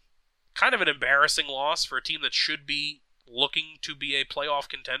 kind of an embarrassing loss for a team that should be looking to be a playoff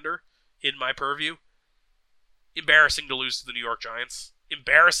contender, in my purview. Embarrassing to lose to the New York Giants.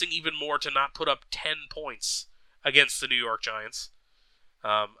 Embarrassing even more to not put up 10 points against the New York Giants.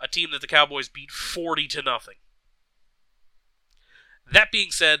 A team that the Cowboys beat 40-0. That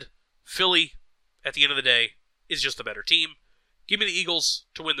being said, Philly, at the end of the day, is just a better team. Give me the Eagles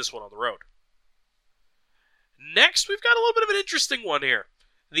to win this one on the road. Next, we've got a little bit of an interesting one here.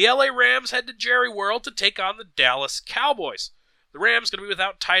 The LA Rams head to Jerry World to take on the Dallas Cowboys. The Rams going to be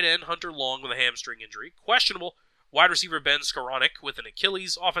without tight end Hunter Long with a hamstring injury. Questionable wide receiver Ben Skoranek with an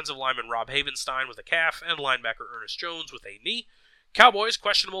Achilles, offensive lineman Rob Havenstein with a calf, and linebacker Ernest Jones with a knee. Cowboys,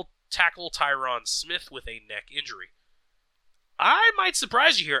 questionable tackle Tyron Smith with a neck injury. I might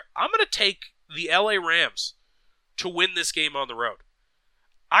surprise you here. I'm going to take the LA Rams to win this game on the road.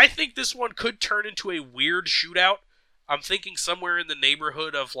 I think this one could turn into a weird shootout. I'm thinking somewhere in the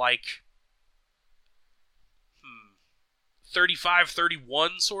neighborhood of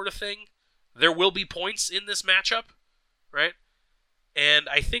 35-31 sort of thing. There will be points in this matchup, right? And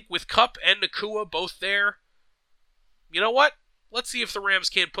I think with Kupp and Nakua both there, you know what? Let's see if the Rams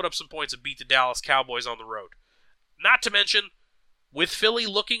can't put up some points and beat the Dallas Cowboys on the road. Not to mention, with Philly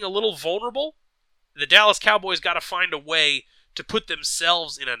looking a little vulnerable, the Dallas Cowboys got to find a way to put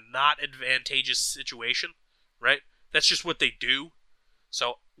themselves in a not advantageous situation, right? That's just what they do.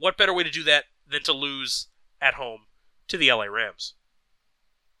 So what better way to do that than to lose at home to the LA Rams?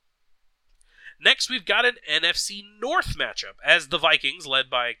 Next, we've got an NFC North matchup as the Vikings, led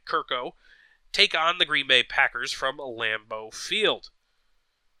by Kirko, take on the Green Bay Packers from Lambeau Field.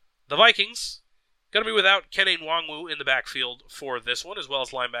 The Vikings going to be without Kene Nwangwu in the backfield for this one, as well as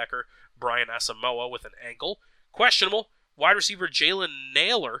linebacker Brian Asamoah with an ankle. Questionable wide receiver Jalen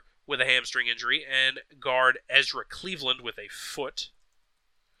Naylor with a hamstring injury, and guard Ezra Cleveland with a foot.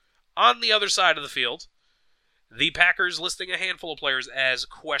 On the other side of the field, the Packers listing a handful of players as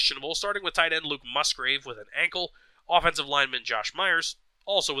questionable, starting with tight end Luke Musgrave with an ankle, offensive lineman Josh Myers,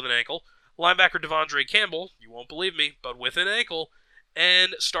 also with an ankle, linebacker Devondre Campbell, you won't believe me, but with an ankle,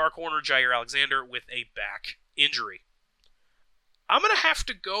 and star corner Jair Alexander with a back injury. I'm going to have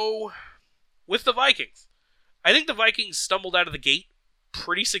to go with the Vikings. I think the Vikings stumbled out of the gate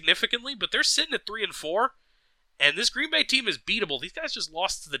pretty significantly, but they're sitting at 3-4, and this Green Bay team is beatable. These guys just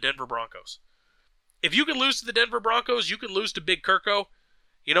lost to the Denver Broncos. If you can lose to the Denver Broncos, you can lose to Big Kirko.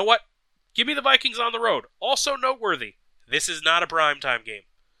 You know what? Give me the Vikings on the road. Also noteworthy, this is not a primetime game,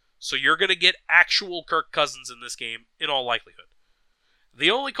 so you're going to get actual Kirk Cousins in this game in all likelihood.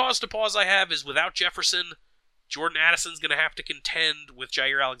 The only cause to pause I have is without Jefferson, Jordan Addison's going to have to contend with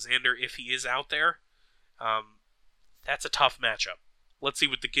Jair Alexander if he is out there. That's a tough matchup. Let's see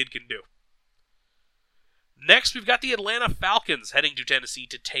what the kid can do. Next, we've got the Atlanta Falcons heading to Tennessee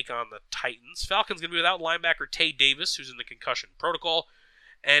to take on the Titans. Falcons going to be without linebacker Tay Davis, who's in the concussion protocol,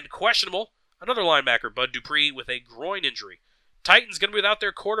 and questionable, another linebacker, Bud Dupree, with a groin injury. Titans going to be without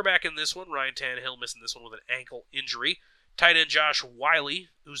their quarterback in this one, Ryan Tannehill missing this one with an ankle injury. Tight end Josh Wiley,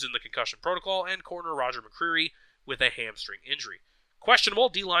 who's in the concussion protocol, and corner Roger McCreary with a hamstring injury. Questionable,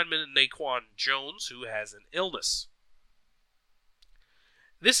 D-lineman Naquan Jones, who has an illness.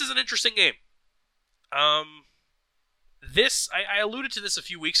 This is an interesting game. I alluded to this a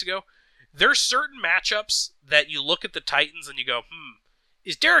few weeks ago. There's certain matchups that you look at the Titans and you go,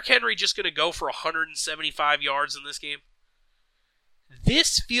 is Derrick Henry just going to go for 175 yards in this game?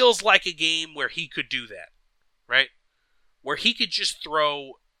 This feels like a game where he could do that, right? Where he could just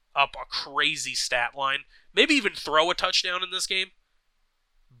throw up a crazy stat line, maybe even throw a touchdown in this game.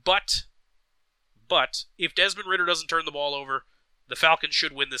 But if Desmond Ridder doesn't turn the ball over, the Falcons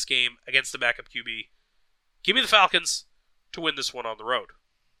should win this game against the backup QB. Give me the Falcons to win this one on the road.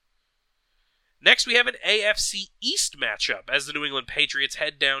 Next, we have an AFC East matchup as the New England Patriots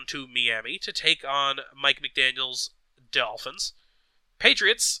head down to Miami to take on Mike McDaniel's Dolphins.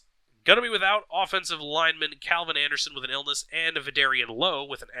 Patriots going to be without offensive lineman Calvin Anderson with an illness and Vidarian Lowe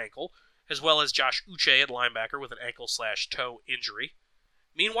with an ankle, as well as Josh Uche at linebacker with an ankle/toe injury.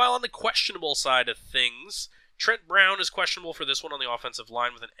 Meanwhile, on the questionable side of things, Trent Brown is questionable for this one on the offensive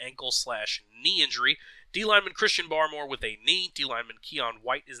line with an ankle/knee injury. D-lineman Christian Barmore with a knee. D-lineman Keon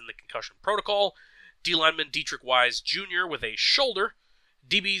White is in the concussion protocol. D-lineman Dietrich Wise Jr. with a shoulder.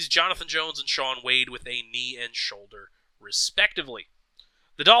 DBs Jonathan Jones and Sean Wade with a knee and shoulder, respectively.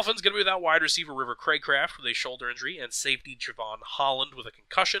 The Dolphins going to be without wide receiver River Craycraft with a shoulder injury and safety Javon Holland with a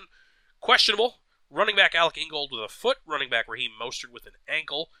concussion. Questionable, running back Alec Ingold with a foot, running back Raheem Mostert with an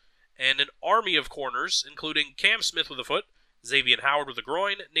ankle, and an army of corners, including Cam Smith with a foot, Xavier Howard with a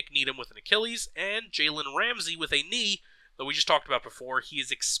groin, Nick Needham with an Achilles, and Jalen Ramsey with a knee, that we just talked about before. He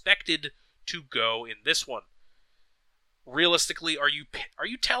is expected to go in this one. Realistically, are you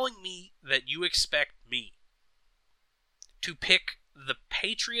telling me that you expect me to pick the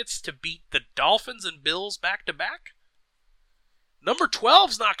Patriots to beat the Dolphins and Bills back-to-back? Number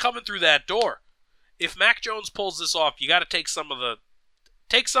 12's not coming through that door. If Mac Jones pulls this off, you got to take some of the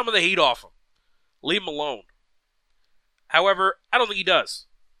heat off him. Leave him alone. However, I don't think he does.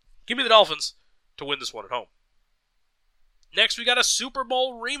 Give me the Dolphins to win this one at home. Next, we got a Super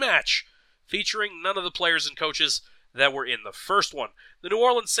Bowl rematch featuring none of the players and coaches that were in the first one. The New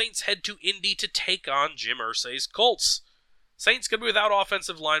Orleans Saints head to Indy to take on Jim Irsay's Colts. Saints going to be without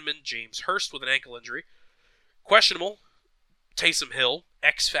offensive lineman James Hurst with an ankle injury. Questionable, Taysom Hill,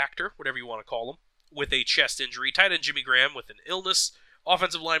 X Factor, whatever you want to call him, with a chest injury. Tight end Jimmy Graham with an illness.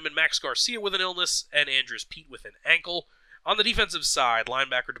 Offensive lineman Max Garcia with an illness. And Andrews Pete with an ankle. On the defensive side,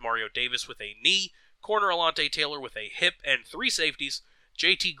 linebacker Demario Davis with a knee. Corner Alante Taylor with a hip. And three safeties,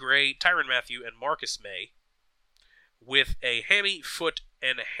 J.T. Gray, Tyrann Mathieu, and Marcus May, with a hammy, foot,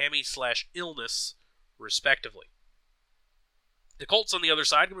 and a hammy/illness, respectively. The Colts on the other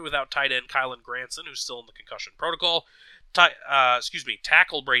side going to be without tight end Kylan Granson, who's still in the concussion protocol.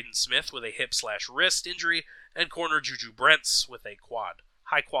 Tackle Braden Smith with a hip/wrist injury, and corner Juju Brents with a quad.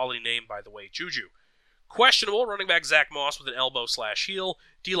 High quality name, by the way, Juju. Questionable, running back Zach Moss with an elbow/heel,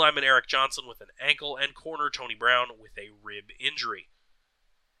 D-lineman Eric Johnson with an ankle, and corner Tony Brown with a rib injury.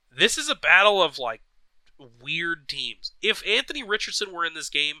 This is a battle of, weird teams. If Anthony Richardson were in this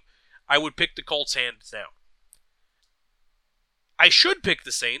game, I would pick the Colts hands down. I should pick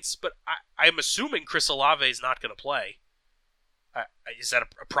the Saints, but I'm assuming Chris Olave is not going to play. Is that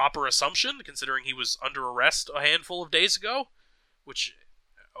a proper assumption, considering he was under arrest a handful of days ago?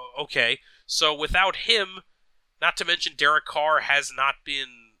 Okay. So without him, not to mention Derek Carr has not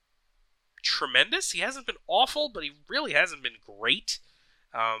been tremendous. He hasn't been awful, but he really hasn't been great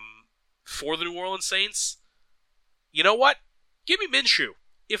for the New Orleans Saints. You know what? Give me Minshew.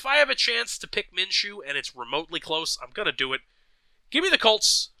 If I have a chance to pick Minshew and it's remotely close, I'm going to do it. Give me the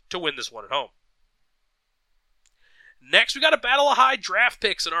Colts to win this one at home. Next, we got a battle of high draft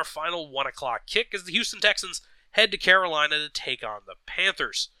picks in our final 1 o'clock kick as the Houston Texans head to Carolina to take on the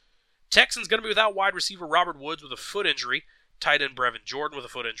Panthers. Texans going to be without wide receiver Robert Woods with a foot injury, tight end Brevin Jordan with a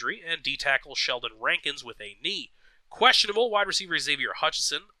foot injury, and D-tackle Sheldon Rankins with a knee. Questionable, wide receiver Xavier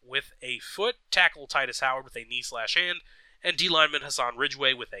Hutchinson with a foot, tackle Titus Howard with a knee/hand, and D-lineman Hassan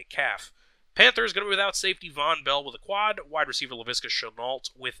Ridgeway with a calf. Panthers going to be without safety Von Bell with a quad, wide receiver Laviska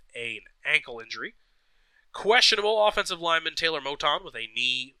Shenault with an ankle injury. Questionable offensive lineman Taylor Moton with a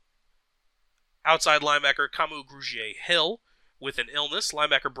knee. Outside linebacker Camus Grugier-Hill with an illness.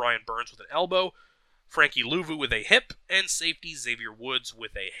 Linebacker Brian Burns with an elbow. Frankie Louvu with a hip. And safety Xavier Woods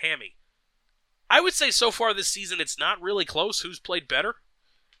with a hammy. I would say so far this season it's not really close who's played better.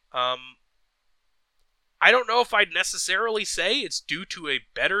 I don't know if I'd necessarily say it's due to a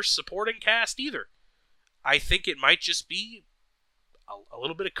better supporting cast either. I think it might just be a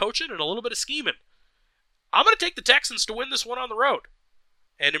little bit of coaching and a little bit of scheming. I'm going to take the Texans to win this one on the road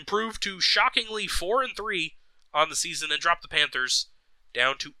and improve to shockingly 4-3 on the season and drop the Panthers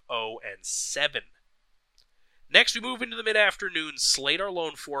down to 0-7. Next, we move into the mid-afternoon slate. Our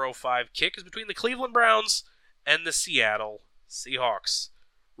lone 4:05 kick is between the Cleveland Browns and the Seattle Seahawks.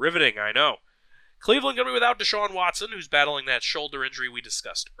 Riveting, I know. Cleveland going to be without Deshaun Watson, who's battling that shoulder injury we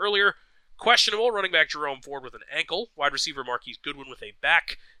discussed earlier. Questionable, running back Jerome Ford with an ankle. Wide receiver Marquise Goodwin with a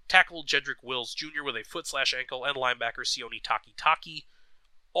back. Tackle Jedrick Wills Jr. with a foot/ankle. And linebacker Sione Takitaki,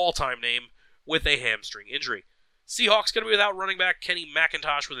 all-time name, with a hamstring injury. Seahawks going to be without running back Kenny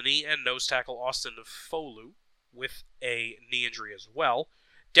McIntosh with a knee. And nose tackle Austin Folu with a knee injury as well.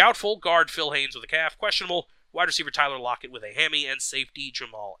 Doubtful, guard Phil Haynes with a calf. Questionable, wide receiver Tyler Lockett with a hammy. And safety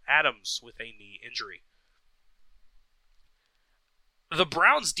Jamal Adams with a knee injury. The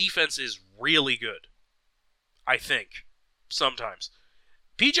Browns' defense is really good, I think, sometimes.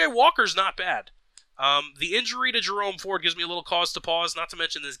 P.J. Walker's not bad. The injury to Jerome Ford gives me a little cause to pause, not to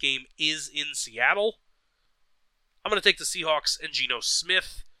mention this game is in Seattle. I'm going to take the Seahawks and Geno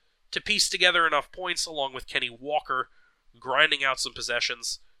Smith to piece together enough points, along with Kenny Walker grinding out some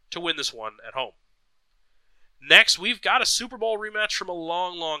possessions to win this one at home. Next, we've got a Super Bowl rematch from a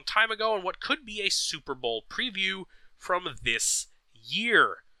long, long time ago and what could be a Super Bowl preview from this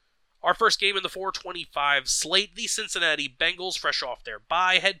year. Our first game in the 4:25 slate, the Cincinnati Bengals, fresh off their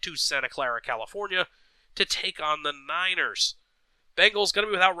bye, head to Santa Clara, California, to take on the Niners. Bengals going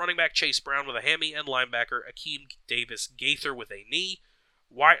to be without running back Chase Brown with a hammy and linebacker Akeem Davis-Gaither with a knee.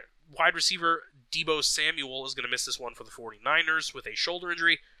 Wide receiver Deebo Samuel is going to miss this one for the 49ers with a shoulder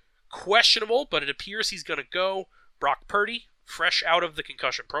injury. Questionable, but it appears he's going to go. Brock Purdy, fresh out of the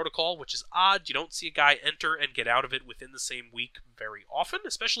concussion protocol, which is odd. You don't see a guy enter and get out of it within the same week very often,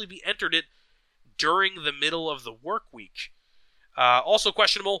 especially if he entered it during the middle of the work week. Also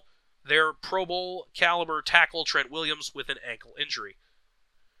questionable, their Pro Bowl caliber tackle Trent Williams with an ankle injury.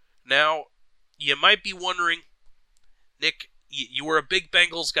 Now, you might be wondering, Nick, you were a big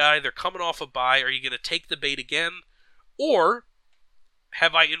Bengals guy. They're coming off a bye. Are you going to take the bait again? Or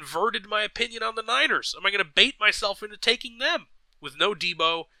have I inverted my opinion on the Niners? Am I going to bait myself into taking them? With no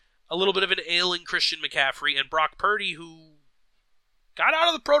Deebo, a little bit of an ailing Christian McCaffrey, and Brock Purdy, who got out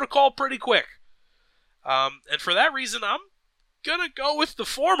of the protocol pretty quick. And for that reason, I'm going to go with the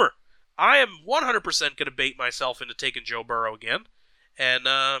former. I am 100% going to bait myself into taking Joe Burrow again. And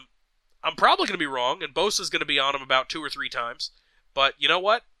I'm probably going to be wrong, and Bosa's going to be on him about 2 or 3 times. But you know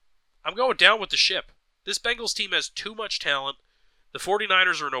what? I'm going down with the ship. This Bengals team has too much talent. The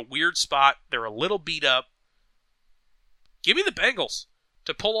 49ers are in a weird spot. They're a little beat up. Give me the Bengals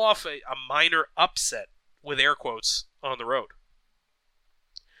to pull off a minor upset, with air quotes, on the road.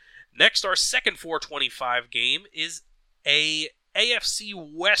 Next, our second 4:25 game is an AFC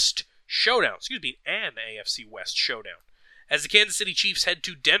West showdown. An AFC West showdown. As the Kansas City Chiefs head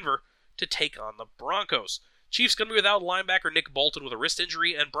to Denver to take on the Broncos. Chiefs going to be without linebacker Nick Bolton with a wrist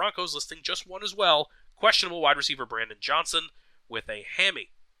injury, and Broncos listing just one as well. Questionable wide receiver Brandon Johnson with a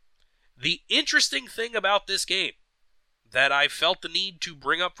hammy. The interesting thing about this game that I felt the need to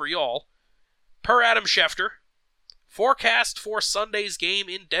bring up for y'all, per Adam Schefter, forecast for Sunday's game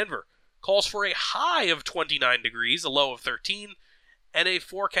in Denver calls for a high of 29 degrees, a low of 13, and a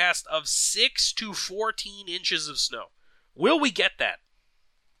forecast of 6 to 14 inches of snow. Will we get that?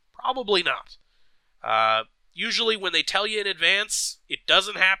 Probably not. Usually when they tell you in advance, it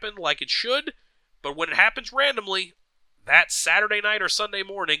doesn't happen like it should, but when it happens randomly, that Saturday night or Sunday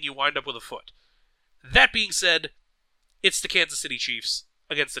morning, you wind up with a foot. That being said, it's the Kansas City Chiefs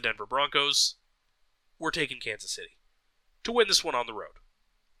against the Denver Broncos. We're taking Kansas City to win this one on the road.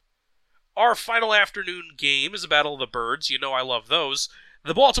 Our final afternoon game is a Battle of the Birds. You know I love those.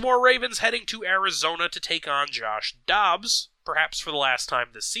 The Baltimore Ravens heading to Arizona to take on Josh Dobbs, perhaps for the last time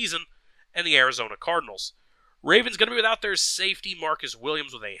this season, and the Arizona Cardinals. Ravens going to be without their safety Marcus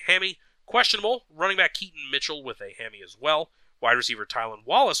Williams with a hammy. Questionable, running back Keaton Mitchell with a hammy as well. Wide receiver Tylan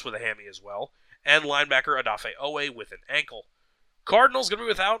Wallace with a hammy as well. And linebacker Odafe Owe with an ankle. Cardinals going to be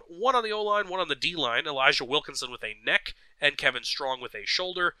without one on the O-line, one on the D-line. Elijah Wilkinson with a neck and Kevin Strong with a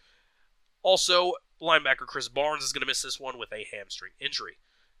shoulder. Also, linebacker Chris Barnes is going to miss this one with a hamstring injury.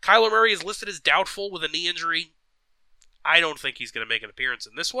 Kyler Murray is listed as doubtful with a knee injury. I don't think he's going to make an appearance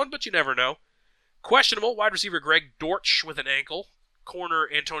in this one, but you never know. Questionable, wide receiver Greg Dortch with an ankle, corner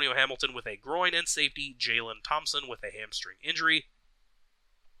Antonio Hamilton with a groin, and safety Jalen Thompson with a hamstring injury.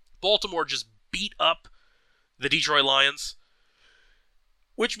 Baltimore just beat up the Detroit Lions,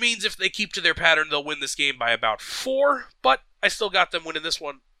 which means if they keep to their pattern, they'll win this game by about 4, but I still got them winning this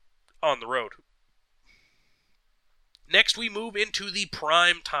one on the road. Next, we move into the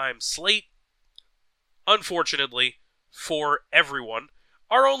prime time slate. Unfortunately, for everyone,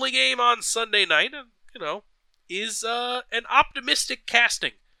 our only game on Sunday night, is an optimistic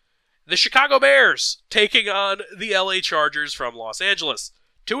casting. The Chicago Bears taking on the LA Chargers from Los Angeles.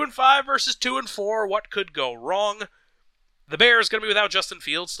 2-5 versus 2-4. What could go wrong? The Bears going to be without Justin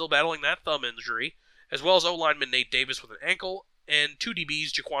Fields, still battling that thumb injury, as well as O-lineman Nate Davis with an ankle, and 2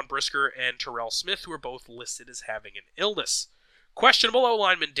 DBs, Jaquan Brisker and Terrell Smith, who are both listed as having an illness. Questionable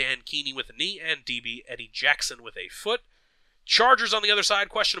O-lineman Dan Keeney with a knee, and DB Eddie Jackson with a foot. Chargers on the other side,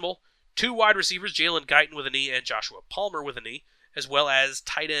 questionable. 2 wide receivers, Jalen Guyton with a knee and Joshua Palmer with a knee, as well as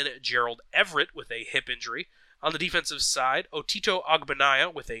tight end Gerald Everett with a hip injury. On the defensive side, Otito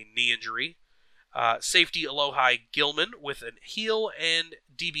Ogbonnia with a knee injury, safety Alohi Gilman with a heel, and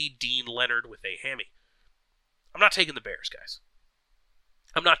DB Dean Leonard with a hammy. I'm not taking the Bears, guys.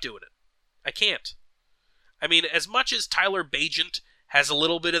 I'm not doing it. I can't. I mean, as much as Tyler Bagent has a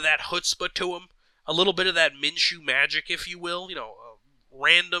little bit of that chutzpah to him, a little bit of that Minshew magic, if you will, a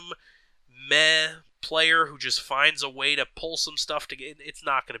random meh player who just finds a way to pull some stuff together, it's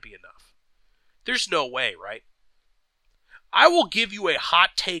not going to be enough. There's no way, right? I will give you a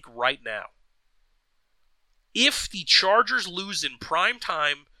hot take right now. If the Chargers lose in prime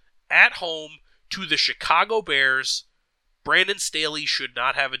time at home to the Chicago Bears, Brandon Staley should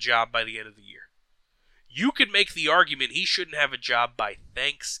not have a job by the end of the year. You could make the argument he shouldn't have a job by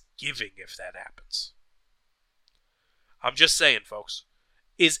Thanksgiving if that happens. I'm just saying, folks.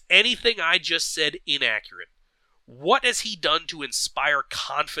 Is anything I just said inaccurate? What has he done to inspire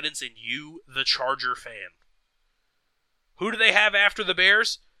confidence in you, the Charger fan? Who do they have after the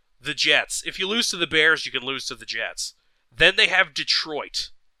Bears? The Jets. If you lose to the Bears, you can lose to the Jets. Then they have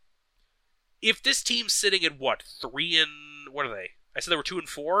Detroit. If this team's sitting at what are they? I said they were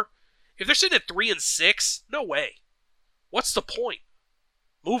 2-4. If they're sitting at 3-6, no way. What's the point?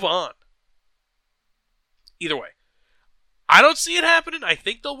 Move on. Either way, I don't see it happening. I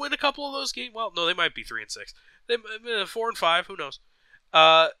think they'll win a couple of those games. Well, no, they might be 3-6. They 4-5. Who knows?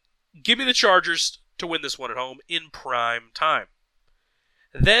 Give me the Chargers to win this one at home in prime time.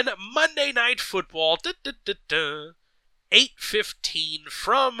 Then Monday Night Football, 8:15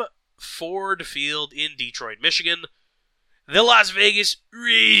 from Ford Field in Detroit, Michigan. The Las Vegas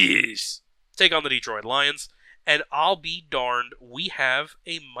Raiders take on the Detroit Lions, and I'll be darned, we have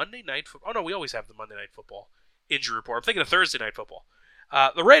a Monday Night Football. Oh no, we always have the Monday Night Football injury report. I'm thinking of Thursday Night Football.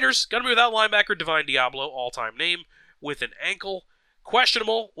 The Raiders going to be without linebacker Divine Diablo, all-time name, with an ankle.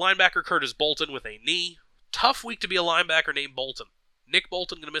 Questionable linebacker Curtis Bolton with a knee. Tough week to be a linebacker named Bolton. Nick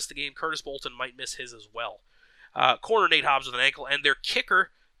Bolton going to miss the game. Curtis Bolton might miss his as well. Corner Nate Hobbs with an ankle, and their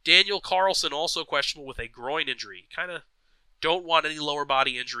kicker Daniel Carlson also questionable with a groin injury. Kind of don't want any lower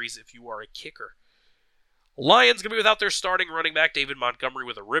body injuries if you are a kicker. Lions going to be without their starting running back David Montgomery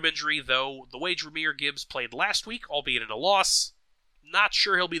with a rib injury, though the way Jahmyr Gibbs played last week, albeit in a loss. Not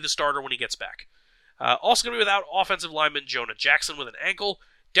sure he'll be the starter when he gets back. Also going to be without offensive lineman Jonah Jackson with an ankle.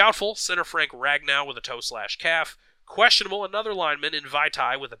 Doubtful, center Frank Ragnow with a toe/calf. Questionable, another lineman in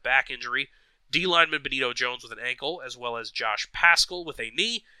Vaitai with a back injury. D-lineman Benito Jones with an ankle, as well as Josh Paschal with a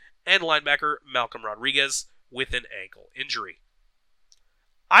knee. And linebacker Malcolm Rodriguez with an ankle injury.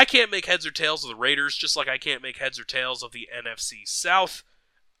 I can't make heads or tails of the Raiders, just like I can't make heads or tails of the NFC South.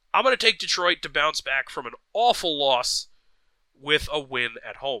 I'm going to take Detroit to bounce back from an awful loss with a win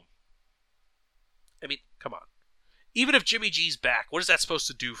at home. I mean, come on. Even if Jimmy G's back, what is that supposed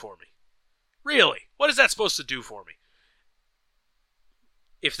to do for me? Really? What is that supposed to do for me?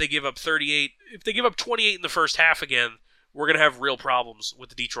 If they give up 28, if they give up 28 in the first half again, we're going to have real problems with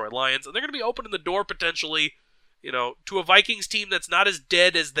the Detroit Lions. And they're going to be opening the door potentially, to a Vikings team that's not as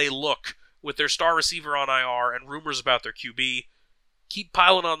dead as they look with their star receiver on IR and rumors about their QB. Keep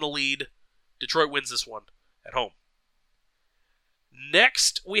piling on the lead. Detroit wins this one at home.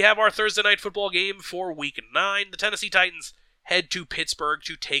 Next, we have our Thursday Night Football game for Week 9. The Tennessee Titans head to Pittsburgh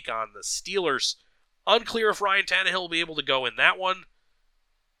to take on the Steelers. Unclear if Ryan Tannehill will be able to go in that one.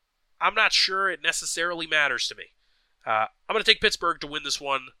 I'm not sure it necessarily matters to me. I'm going to take Pittsburgh to win this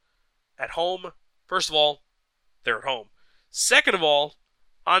one at home. First of all, they're at home. Second of all,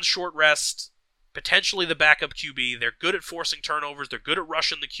 on short rest, potentially the backup QB. They're good at forcing turnovers. They're good at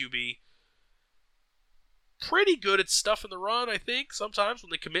rushing the QB. Pretty good at stuff in the run, I think, sometimes when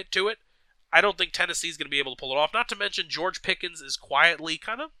they commit to it. I don't think Tennessee's going to be able to pull it off. Not to mention George Pickens is quietly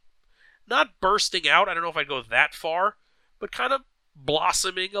kind of not bursting out. I don't know if I'd go that far, but kind of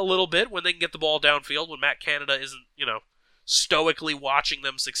blossoming a little bit when they can get the ball downfield, when Matt Canada isn't, stoically watching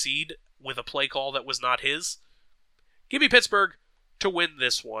them succeed with a play call that was not his. Give me Pittsburgh to win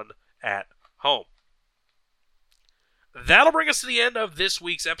this one at home. That'll bring us to the end of this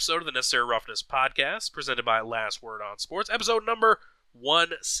week's episode of the Necessary Roughness Podcast, presented by Last Word on Sports, episode number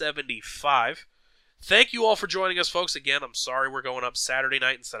 175. Thank you all for joining us, folks. Again, I'm sorry we're going up Saturday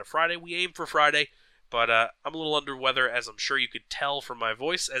night instead of Friday. We aim for Friday, but I'm a little under weather, as I'm sure you could tell from my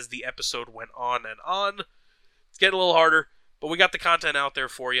voice as the episode went on and on. It's getting a little harder, but we got the content out there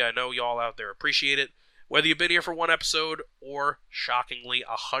for you. I know y'all out there appreciate it. Whether you've been here for one episode or, shockingly,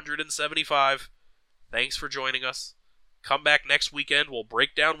 175, thanks for joining us. Come back next weekend. We'll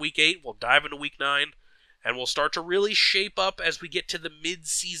break down Week 8. We'll dive into Week 9. And we'll start to really shape up as we get to the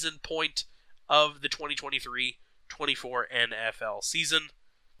mid-season point of the 2023-24 NFL season.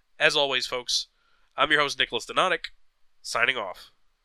 As always, folks, I'm your host, Nikolas Donadic, signing off.